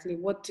exactly?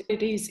 What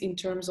it is in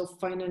terms of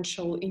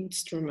financial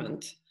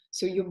instrument?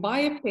 So you buy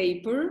a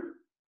paper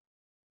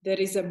that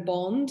is a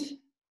bond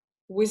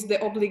with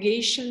the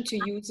obligation to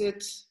use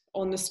it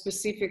on a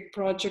specific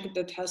project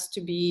that has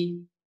to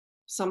be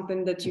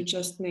something that you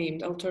just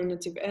named,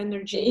 alternative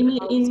energy.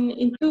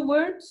 In 2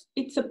 words,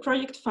 it's a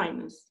project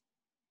finance.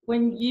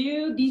 When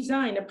you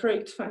design a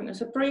project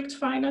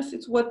finance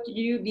is what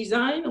you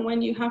design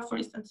when you have, for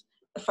instance,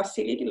 a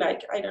facility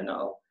like, I don't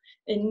know,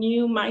 a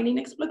new mining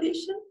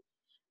exploitation,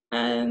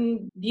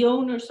 and the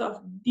owners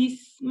of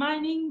this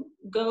mining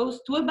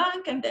goes to a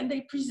bank, and then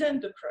they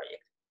present the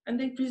project, and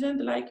they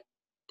present like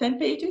 10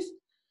 pages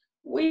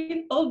with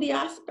all the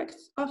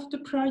aspects of the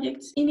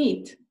projects in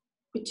it,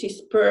 which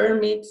is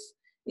permits,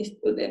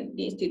 the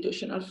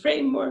institutional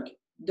framework,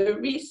 the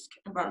risk,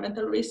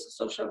 environmental risk,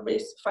 social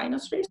risk,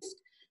 finance risk,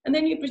 and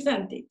then you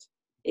present it.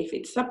 If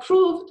it's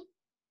approved,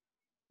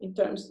 in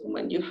terms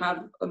when you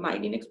have a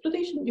mining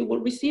exploitation, you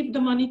will receive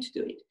the money to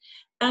do it.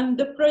 And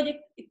the project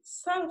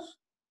itself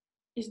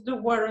is the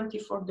warranty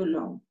for the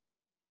loan.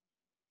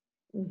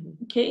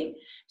 Okay,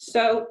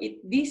 so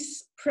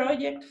this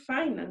project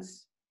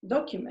finance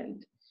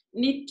document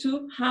need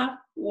to have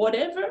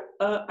whatever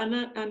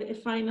a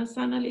finance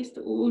analyst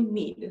will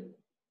need.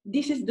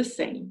 This is the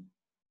same.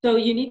 So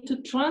you need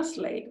to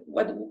translate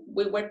what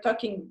we were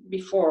talking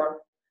before.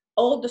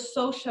 All the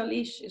social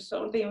issues,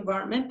 all the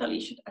environmental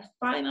issues are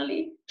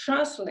finally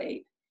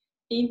translated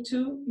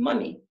into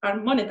money, are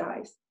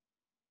monetized.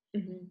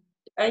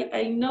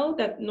 I know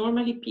that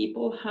normally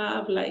people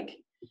have like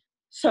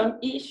some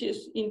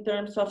issues in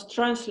terms of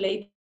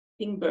translating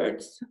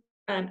birds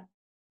and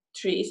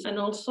trees, and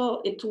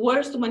also it's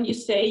worse when you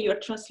say you're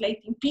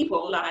translating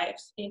people's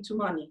lives into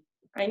money.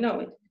 I know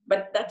it,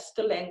 but that's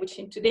the language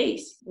in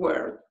today's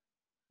world.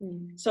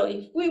 So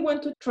if we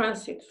want to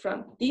transit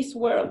from this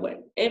world where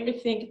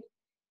everything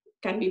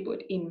can be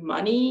put in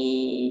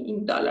money,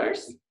 in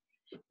dollars,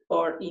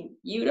 or in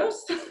euros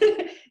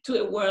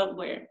to a world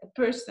where a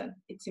person,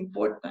 it's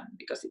important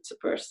because it's a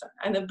person,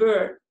 and a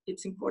bird,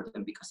 it's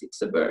important because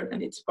it's a bird,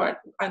 and it's part,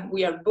 and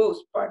we are both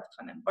part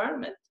of an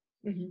environment.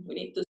 Mm-hmm. We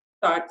need to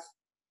start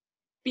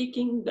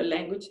speaking the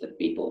language that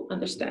people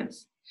understand.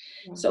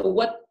 Yeah. So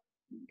what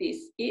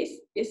this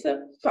is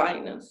a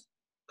finance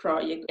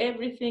project.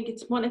 Everything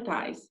is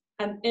monetized,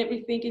 and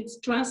everything is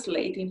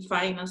translating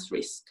finance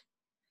risk.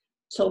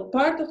 So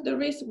part of the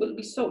risk will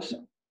be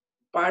social,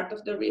 part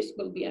of the risk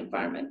will be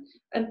environment,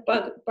 and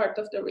part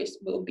of the risk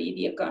will be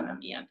the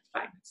economy and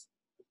finance.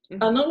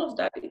 Mm-hmm. And all of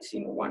that is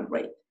in one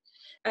rate.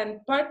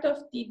 And part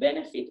of the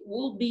benefit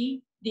will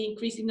be the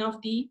increasing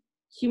of the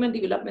human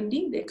development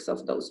index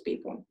of those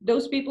people.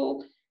 Those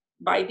people,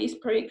 by this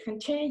project, can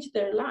change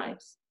their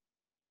lives.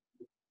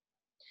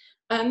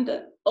 And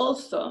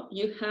also,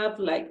 you have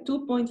like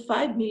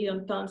 2.5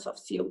 million tons of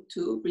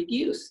CO2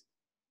 reduced.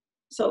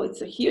 So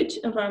it's a huge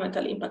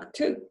environmental impact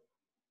too.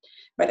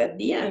 But at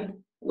the end,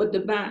 what the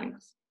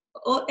banks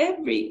or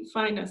every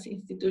finance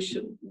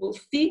institution will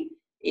see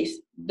is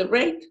the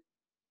rate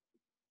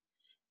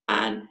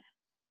and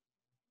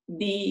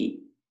the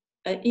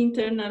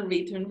internal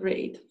return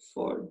rate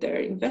for their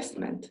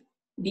investment,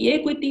 the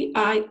equity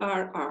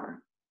IRR.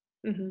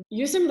 Mm-hmm.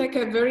 You seem like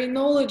a very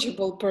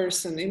knowledgeable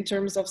person in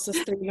terms of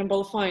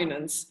sustainable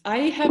finance. I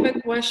have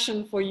a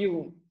question for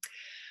you.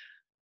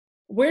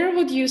 Where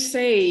would you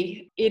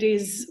say it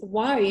is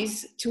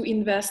wise to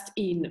invest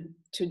in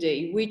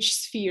today? Which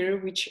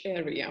sphere, which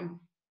area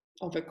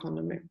of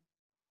economy?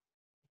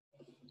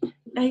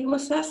 I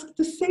was asked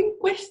the same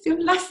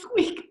question last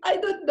week. I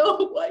don't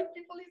know why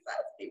people is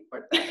asking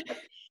for that.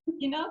 But,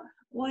 you know,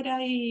 what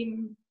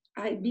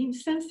I've been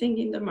sensing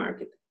in the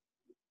market.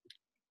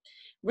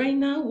 Right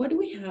now, what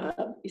we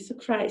have is a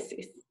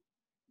crisis.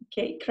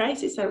 Okay,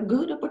 crises are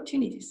good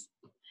opportunities.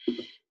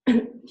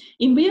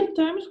 In real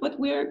terms, what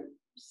we're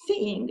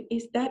seeing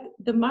is that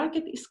the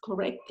market is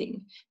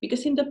correcting,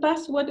 because in the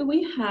past, what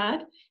we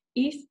had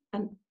is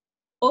an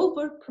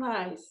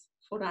overprice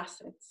for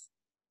assets.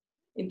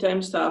 In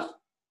terms of,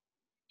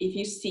 if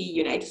you see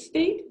United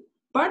States,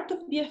 part of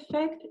the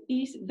effect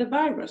is the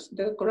virus,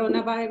 the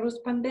coronavirus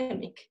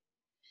pandemic.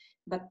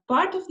 But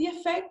part of the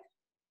effect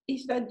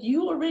is that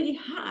you already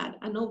had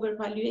an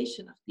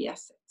overvaluation of the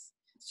assets.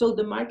 So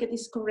the market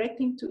is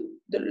correcting to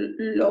the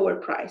lower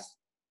price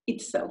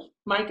itself.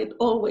 Market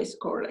always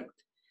correct.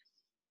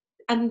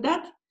 And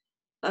that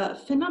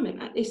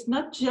phenomenon is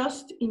not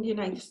just in the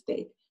United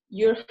States.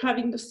 You're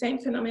having the same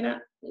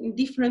phenomena in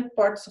different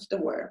parts of the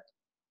world.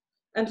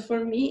 And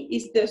for me,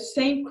 it's the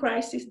same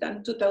crisis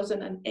than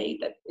 2008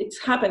 that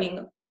it's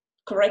happening.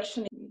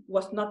 Correction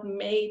was not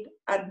made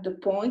at the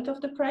point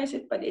of the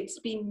crisis, but it's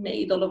been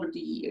made all over the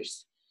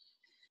years.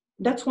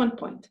 That's one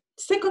point.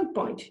 Second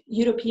point,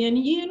 European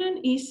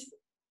Union is,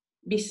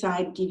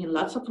 beside giving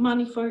lots of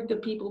money for the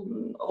people,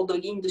 all the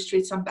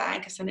industries and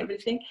banks and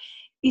everything,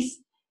 is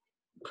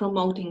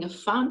promoting a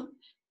fund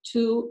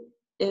to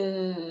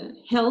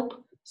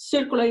help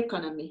circular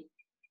economy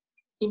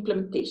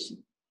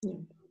implementation. Yeah.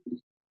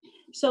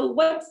 So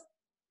what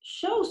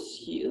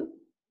shows you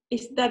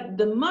is that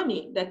the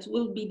money that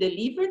will be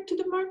delivered to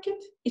the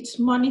market, it's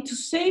money to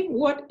save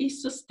what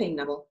is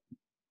sustainable.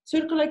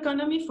 Circular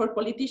economy for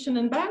politician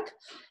and bank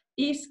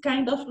is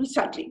kind of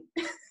recycling.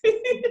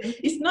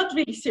 It's not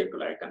really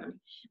circular economy.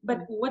 But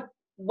what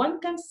one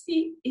can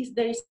see is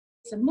there is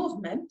a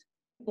movement.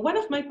 One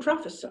of my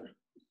professors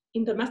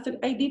in the master,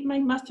 I did my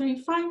master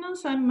in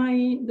finance,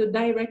 and the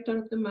director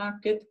of the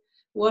market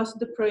was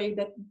the project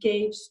that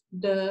gave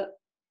the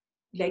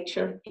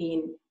lecture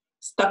in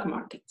stock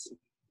markets.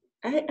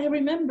 I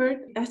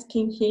remember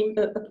asking him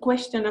a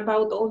question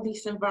about all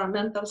this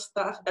environmental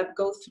stuff that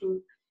goes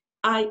through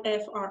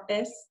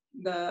IFRS,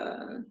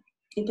 the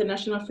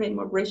International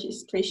Framework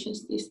Registration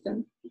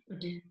System.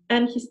 Mm-hmm.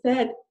 And he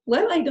said,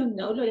 well, I don't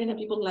know, Lorena,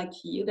 people like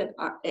you that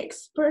are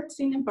experts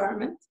in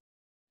environment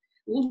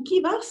will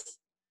give us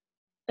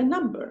a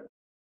number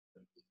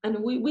and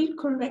we will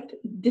correct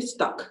the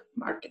stock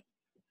market.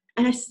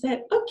 And I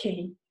said,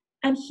 okay.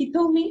 And he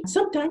told me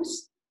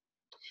sometimes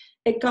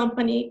a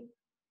company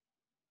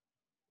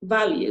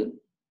value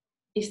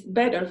is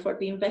better for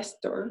the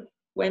investor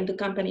when the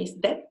company is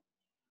dead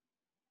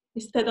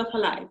instead of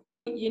alive.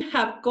 You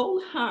have go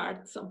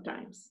hard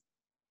sometimes.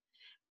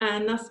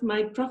 And as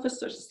my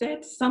professor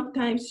said,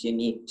 sometimes you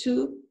need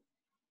to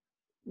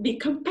be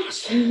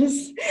compassionate,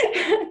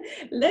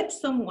 let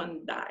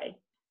someone die.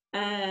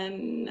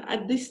 And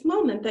at this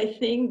moment, I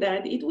think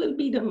that it will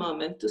be the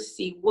moment to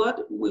see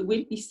what we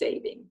will be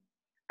saving,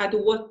 at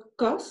what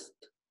cost,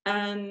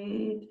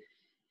 and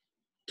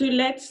to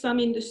let some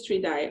industry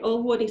die.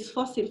 All what is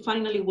fossil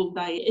finally will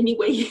die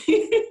anyway.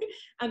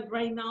 And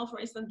right now, for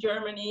instance,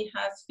 Germany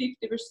has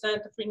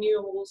 50% of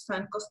renewables,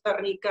 and Costa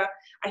Rica,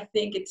 I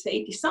think it's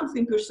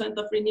 80-something%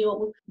 of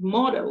renewable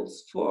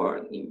models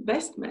for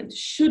investment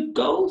should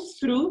go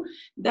through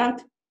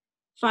that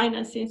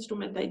finance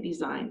instrument I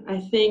design. I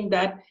think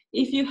that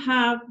if you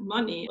have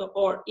money,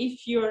 or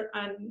if you're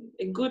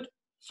a good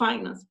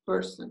finance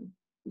person,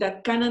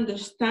 that can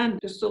understand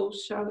the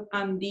social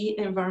and the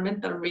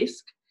environmental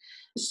risk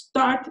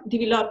start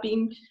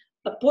developing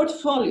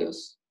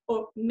portfolios,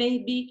 or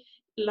maybe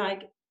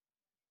like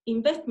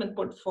investment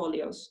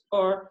portfolios,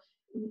 or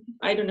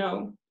I don't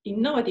know,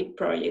 innovative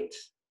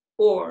projects,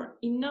 or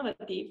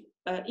innovative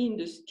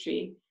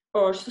industry,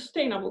 or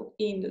sustainable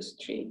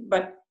industry,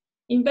 but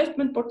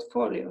investment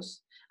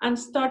portfolios, and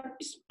start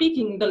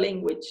speaking the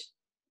language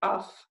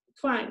of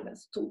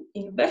finance to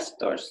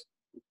investors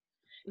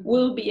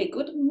will be a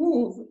good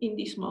move in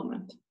this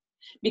moment,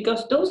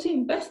 because those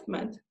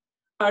investments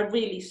are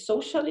really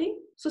socially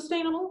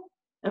sustainable,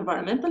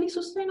 environmentally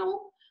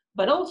sustainable,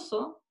 but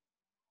also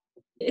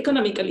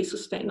economically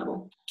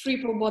sustainable.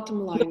 Triple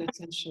bottom line,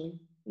 essentially.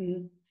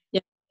 Mm-hmm.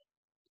 Yeah.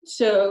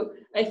 So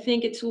I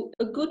think it's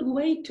a good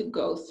way to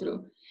go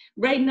through.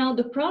 Right now,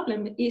 the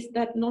problem is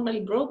that normally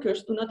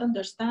brokers do not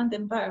understand the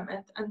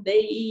environment, and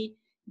they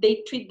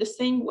treat the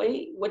same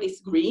way what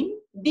is green,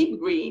 deep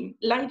green,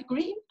 light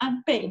green,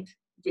 and paint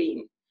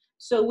green.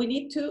 So we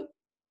need to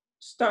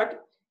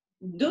start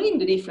doing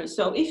the difference.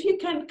 So if you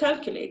can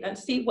calculate and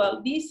see,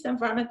 well, this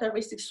environmental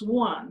risk is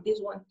 1, this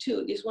one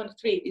 2, this one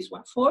 3, this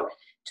one 4,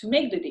 to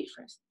make the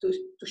difference, to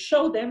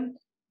show them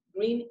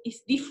green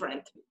is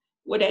different.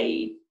 What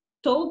I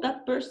told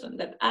that person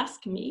that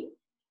asked me,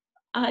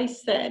 I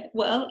said,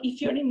 well,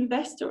 if you're an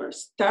investor,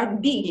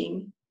 start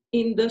digging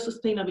in the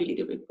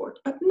sustainability report,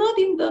 but not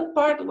in the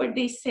part where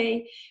they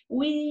say,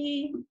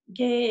 we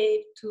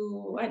gave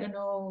to, I don't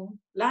know,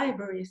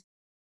 libraries,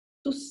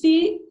 to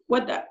see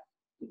what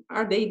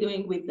are they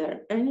doing with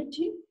their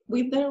energy,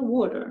 with their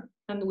water,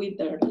 and with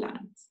their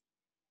lands.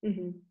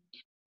 Mm-hmm.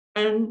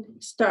 And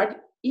start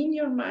in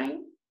your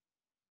mind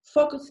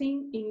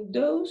focusing in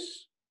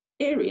those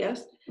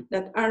areas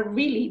that are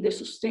really the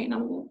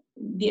sustainable,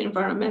 the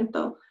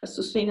environmental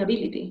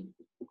sustainability.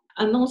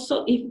 And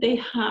also if they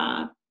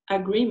have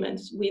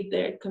agreements with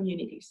their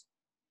communities.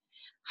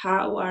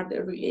 How are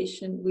their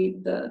relations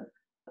with the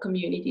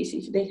communities,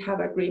 if they have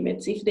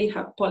agreements, if they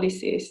have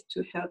policies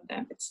to help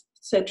them,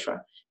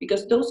 etc.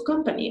 Because those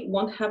companies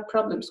won't have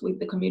problems with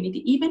the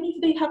community, even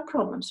if they have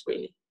problems,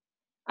 really,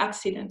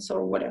 accidents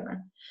or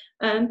whatever.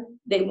 And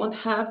they won't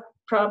have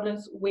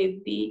problems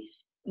with the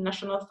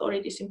national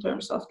authorities in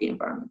terms of the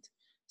environment.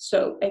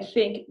 So I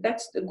think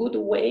that's the good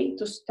way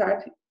to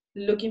start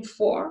looking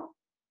for,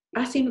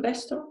 as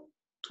investor,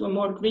 to a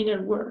more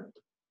greener world.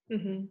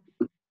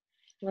 Mm-hmm.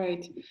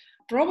 Right.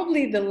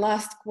 Probably the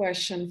last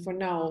question for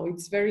now.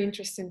 It's very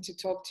interesting to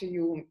talk to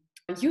you.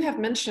 You have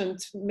mentioned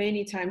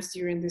many times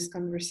during this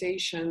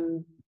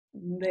conversation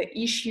the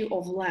issue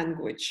of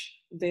language.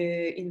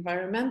 The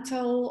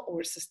environmental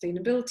or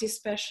sustainability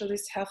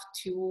specialists have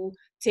to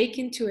take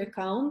into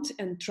account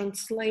and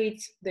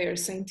translate their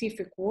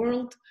scientific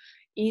world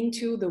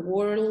into the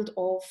world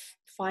of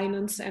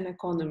finance and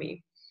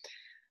economy.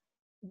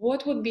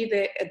 What would be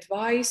the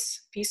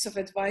piece of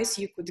advice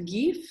you could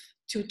give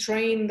to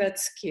train that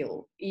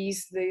skill?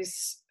 Is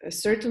this a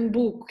certain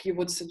book you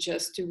would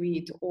suggest to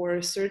read, or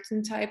a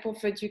certain type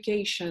of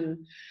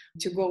education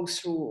to go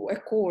through, a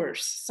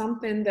course,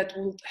 something that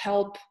will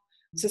help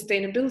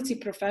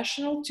sustainability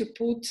professional to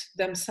put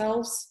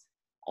themselves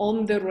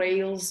on the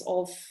rails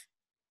of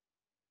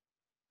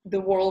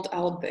the world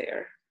out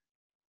there?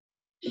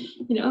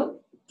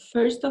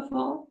 First of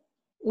all,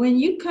 when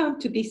you come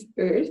to this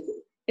earth,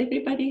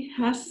 everybody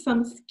has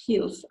some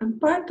skills, and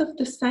part of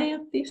the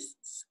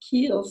scientist's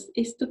skills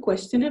is to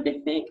question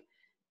everything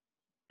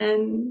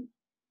and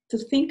to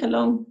think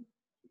alone.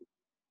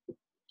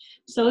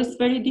 So it's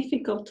very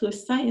difficult to a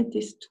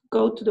scientist to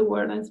go to the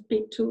world and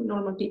speak to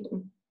normal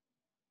people,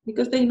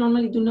 because they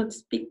normally do not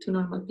speak to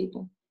normal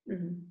people.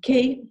 Mm-hmm.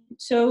 Okay,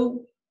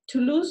 so to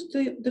lose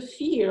the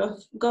fear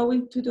of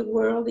going to the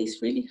world is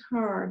really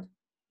hard.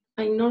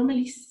 I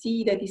normally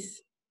see that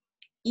it's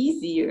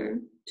easier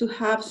to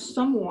have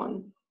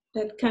someone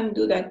that can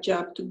do that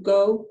job, to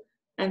go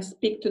and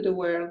speak to the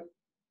world.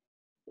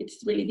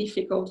 It's really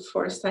difficult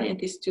for a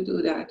scientist to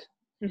do that.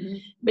 Mm-hmm.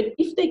 But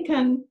if they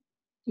can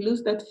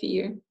lose that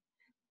fear,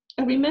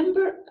 I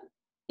remember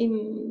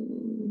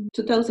in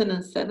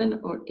 2007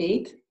 or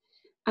 8,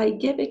 I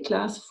gave a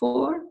class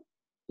for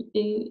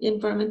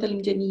environmental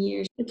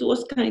engineers. It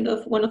was kind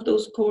of one of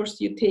those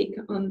courses you take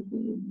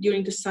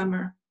during the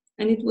summer,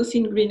 and it was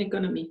in green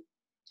economy.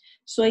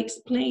 So I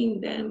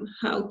explained them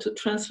how to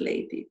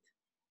translate it,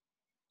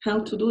 how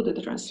to do the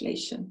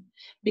translation,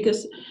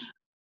 because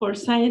for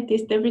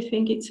scientists,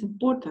 everything is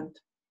important,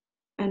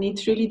 and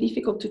it's really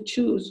difficult to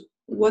choose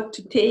what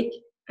to take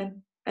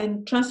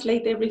and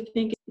translate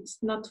everything. It's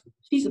not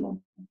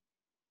feasible.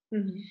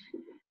 Mm-hmm.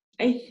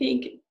 I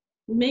think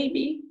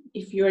maybe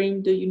if you're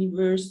in the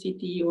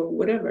university or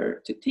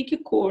whatever, to take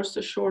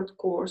a short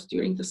course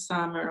during the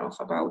summer of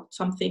about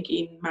something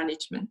in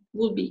management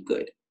will be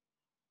good,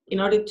 in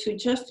order to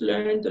just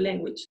learn the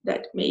language,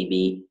 that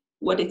maybe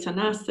what is an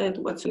asset,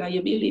 what's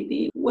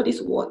liability, what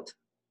is what.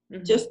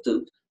 Mm-hmm. Just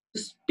to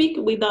speak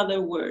with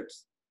other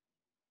words.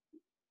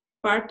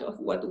 Part of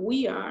what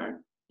we are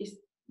is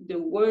the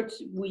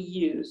words we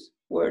use.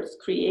 Words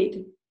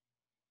create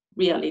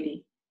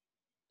reality.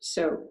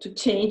 So to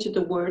change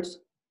the words,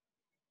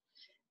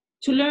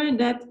 to learn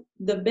that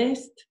the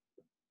best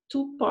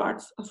two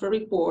parts of a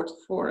report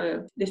for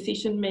a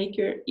decision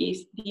maker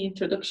is the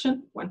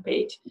introduction, 1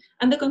 page,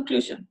 and the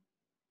conclusion,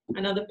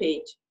 another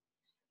page.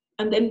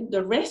 And then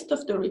the rest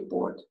of the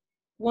report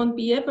won't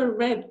be ever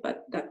read by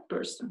that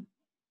person.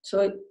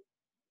 So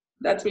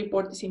that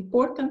report is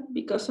important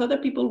because other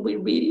people will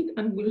read it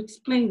and will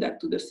explain that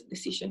to the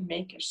decision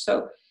makers.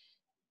 So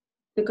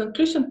the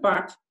conclusion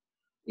part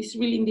is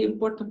really the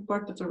important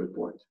part of the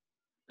report.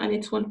 And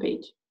it's 1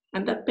 page.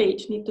 And that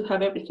page needs to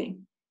have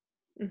everything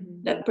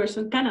that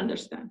person can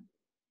understand.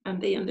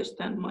 And they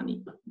understand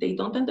money. They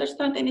don't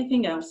understand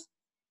anything else.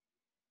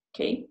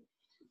 Okay?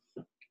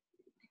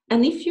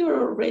 And if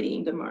you're already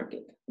in the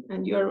market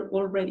and you're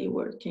already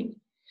working,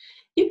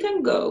 you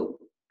can go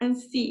and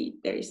see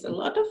there is a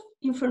lot of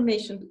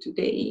information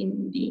today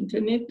in the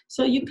internet.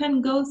 So you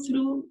can go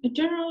through a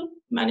general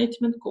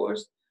management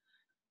course.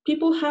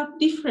 People have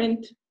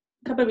different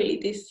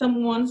capabilities.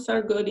 Some ones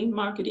are good in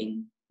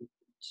marketing.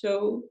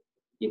 So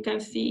you can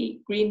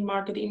see green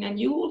marketing and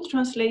you will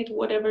translate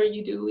whatever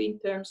you do in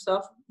terms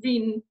of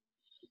green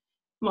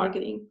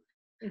marketing.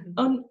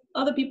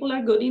 Other people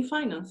are good in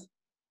finance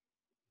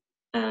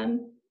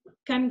and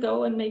can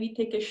go and maybe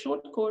take a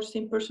short course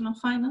in personal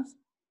finance.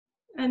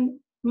 And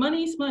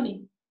money is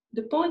money.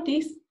 The point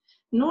is,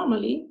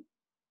 normally,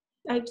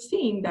 I've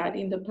seen that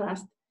in the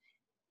past,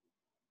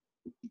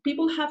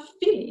 people have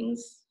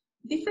feelings,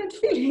 different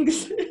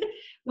feelings,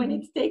 when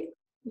it takes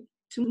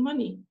to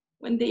money.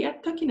 When they are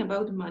talking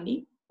about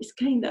money, it's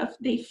kind of,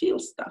 they feel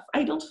stuff.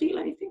 I don't feel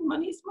anything,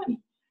 money is money.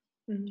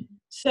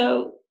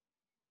 So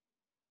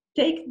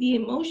take the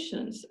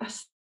emotions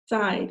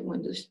aside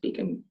when you're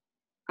speaking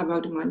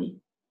about money.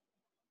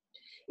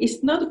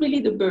 It's not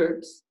really the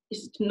birds,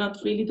 it's not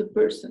really the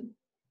person,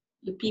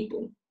 the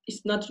people.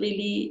 It's not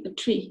really a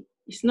tree.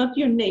 It's not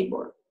your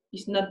neighbor.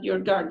 It's not your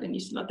garden.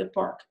 It's not the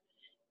park.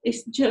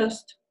 It's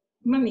just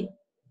money.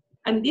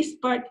 And this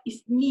part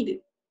is needed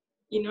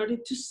in order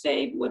to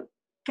save what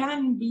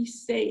can be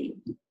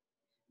saved.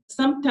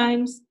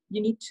 Sometimes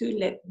you need to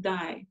let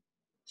die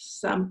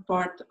some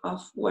part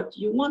of what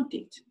you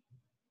wanted.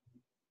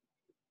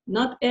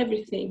 Not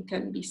everything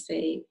can be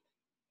saved.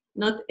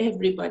 Not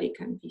everybody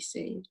can be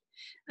saved.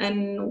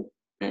 And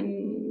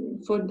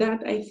for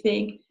that, I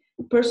think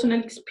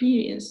personal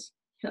experience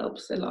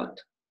helps a lot.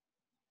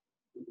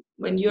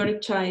 When you're a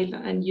child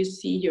and you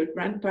see your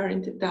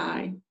grandparent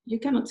die, you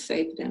cannot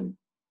save them.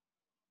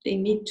 They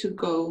need to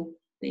go.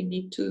 They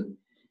need to,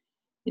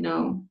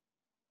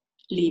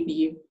 leave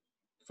you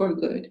for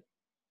good.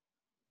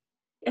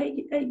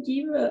 I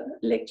give a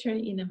lecture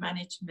in a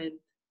management,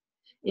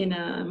 in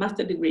a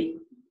master degree,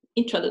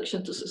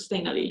 Introduction to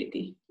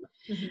Sustainability.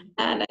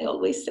 And I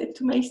always said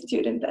to my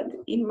student that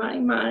in my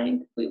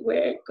mind, we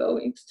were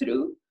going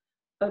through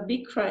a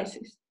big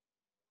crisis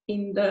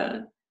in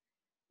the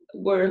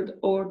world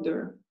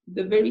order,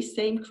 the very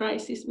same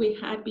crisis we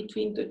had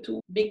between the two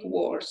big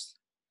wars.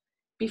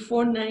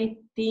 Before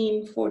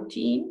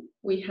 1914,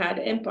 we had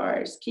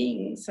empires,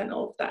 kings, and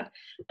all of that.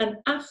 And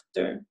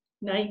after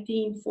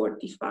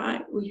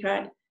 1945, we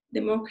had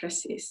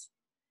democracies,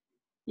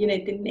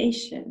 United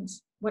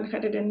Nations,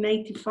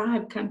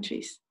 195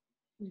 countries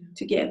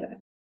together.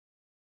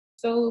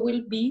 So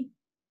we'll be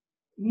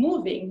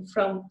moving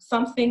from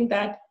something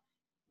that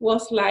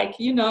was like,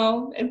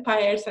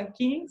 empires and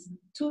kings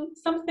to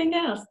something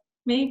else,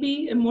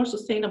 maybe a more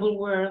sustainable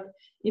world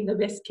in the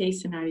best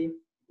case scenario.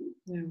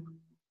 Yeah.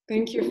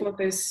 Thank you for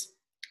this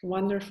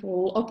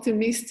wonderful,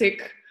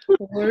 optimistic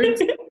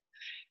words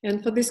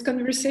and for this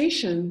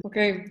conversation.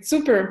 Okay,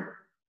 super.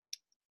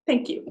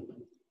 Thank you.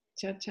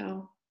 Ciao,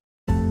 ciao.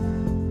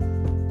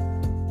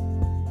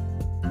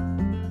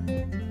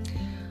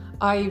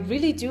 I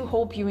really do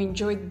hope you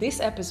enjoyed this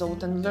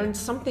episode and learned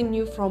something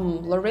new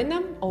from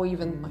Lorena or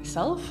even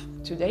myself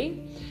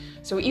today.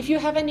 So if you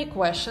have any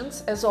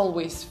questions, as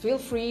always, feel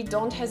free,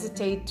 don't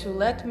hesitate to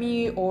let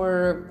me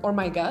or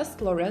my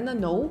guest, Lorena,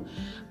 know.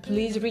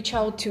 Please reach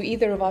out to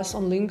either of us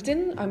on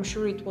LinkedIn. I'm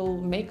sure it will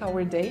make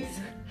our days.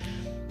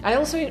 I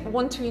also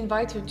want to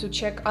invite you to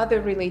check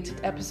other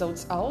related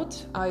episodes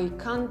out. I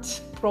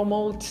can't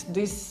promote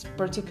this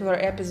particular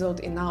episode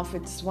enough.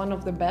 It's one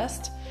of the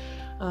best.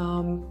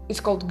 It's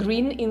called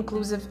Green,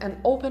 Inclusive and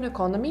Open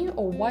Economy,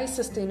 or Why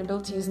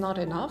Sustainability is Not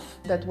Enough.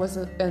 That was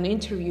an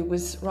interview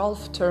with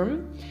Ralph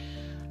Term.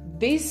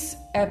 This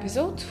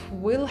episode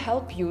will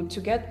help you to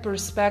get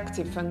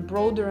perspective and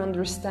broader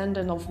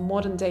understanding of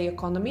modern day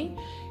economy.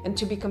 And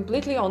to be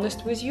completely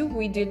honest with you,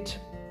 we did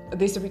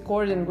this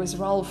recording with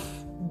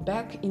Ralph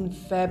back in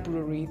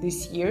February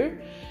this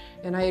year.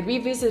 And I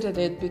revisited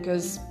it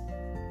because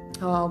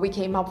we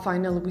came up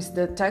finally with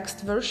the text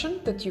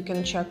version that you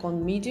can check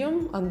on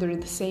Medium under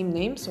the same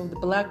name. So the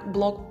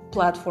blog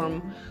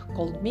platform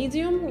called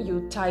Medium,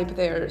 you type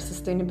there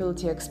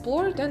Sustainability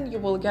Explored and you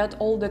will get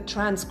all the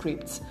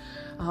transcripts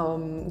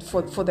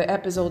for the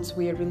episodes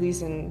we are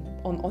releasing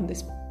on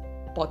this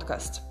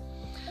podcast.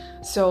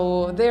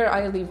 So there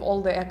I leave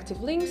all the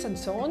active links and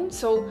so on.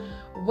 So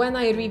when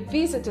I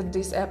revisited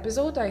this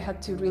episode, I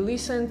had to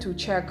re-listen to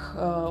check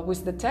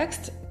with the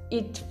text.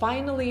 It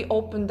finally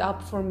opened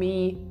up for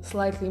me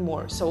slightly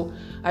more. So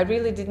I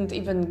really didn't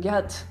even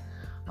get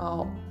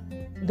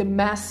the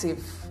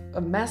massive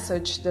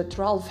message that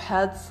Ralph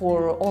had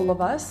for all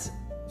of us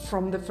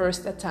from the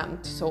first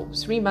attempt. So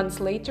 3 months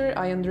later,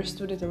 I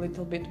understood it a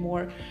little bit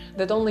more.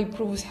 That only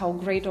proves how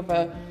great of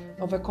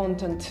a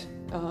content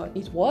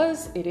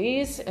it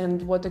is,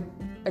 and what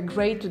a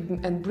great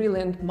and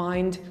brilliant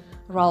mind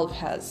Ralph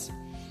has.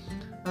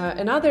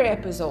 Another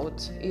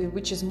episode,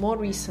 which is more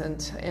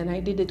recent, and I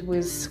did it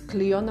with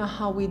Cleona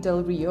Howie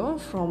Del Rio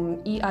from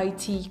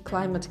EIT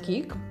Climate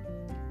Geek.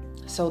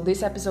 So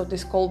this episode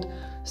is called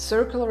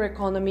Circular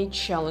Economy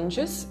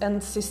Challenges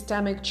and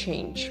Systemic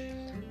Change,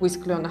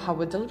 with Cleona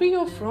Howie Del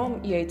Rio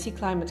from EIT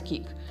Climate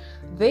Geek.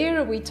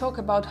 There we talk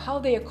about how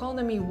the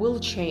economy will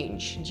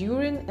change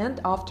during and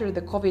after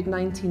the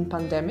COVID-19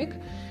 pandemic.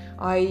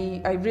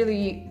 I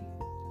really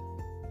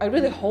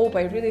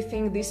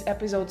think these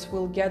episodes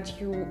will get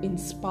you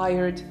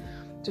inspired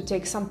to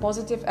take some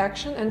positive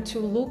action and to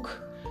look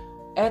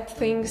at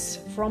things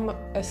from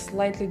a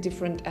slightly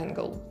different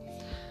angle.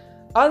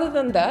 Other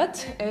than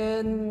that,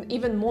 and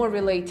even more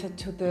related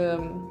to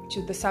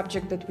the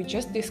subject that we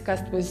just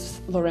discussed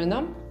with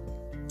Lorena,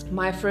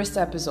 my first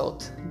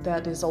episode,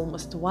 that is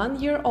almost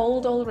 1 year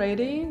old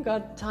already,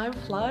 God, time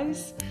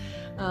flies,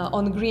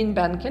 on green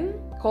banking,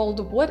 called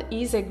What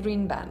is a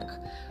Green Bank?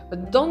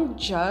 But don't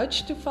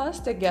judge too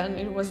fast. Again,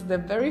 it was the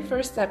very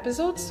first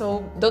episode,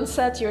 so don't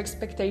set your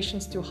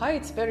expectations too high.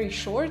 It's very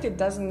short, it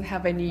doesn't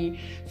have any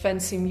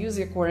fancy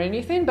music or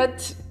anything,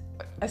 but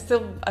I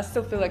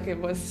still feel like it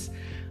was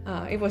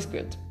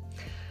good.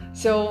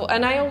 So,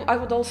 and I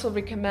would also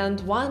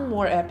recommend one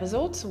more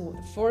episode, so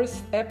the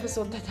fourth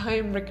episode that I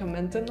am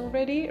recommending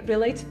already,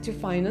 related to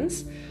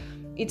finance.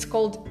 It's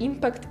called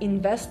Impact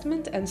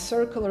Investment and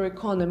Circular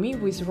Economy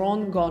with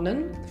Ron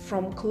Gonen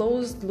from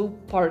Closed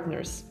Loop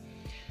Partners.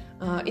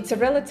 It's a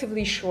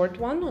relatively short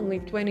one, only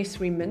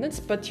 23 minutes,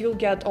 but you'll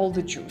get all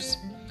the juice.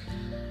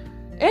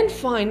 And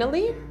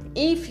finally,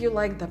 if you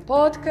like the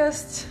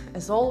podcast,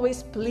 as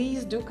always,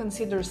 please do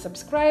consider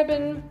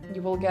subscribing.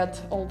 You will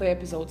get all the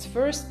episodes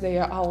first. They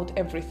are out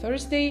every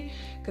Thursday.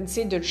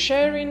 Consider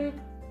sharing,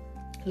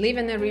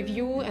 leaving a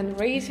review and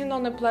rating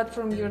on the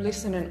platform you're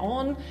listening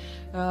on.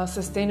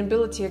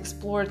 Sustainability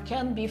Explored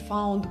can be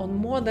found on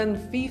more than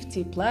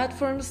 50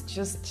 platforms.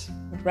 Just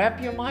wrap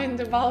your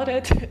mind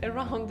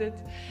around it.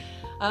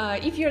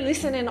 If you're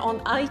listening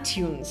on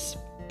iTunes,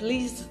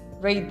 please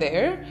rate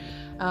there.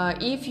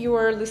 If you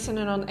are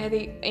listening on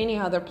any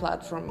other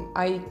platform,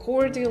 I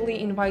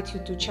cordially invite you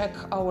to check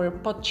our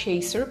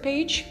Podchaser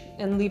page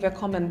and leave a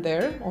comment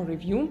there or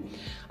review.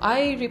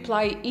 I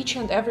reply each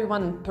and every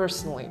one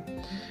personally.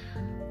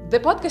 The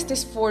podcast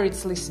is for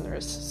its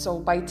listeners, so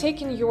by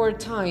taking your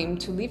time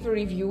to leave a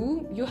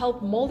review, you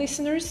help more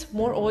listeners,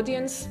 more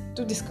audience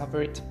to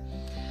discover it.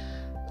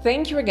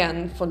 Thank you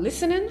again for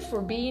listening, for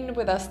being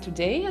with us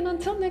today, and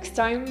until next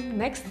time,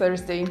 next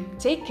Thursday,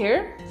 take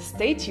care,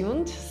 stay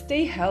tuned,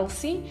 stay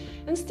healthy,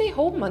 and stay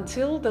home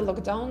until the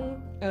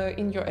lockdown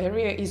in your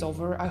area is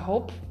over, I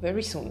hope,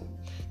 very soon.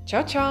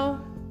 Ciao,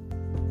 ciao!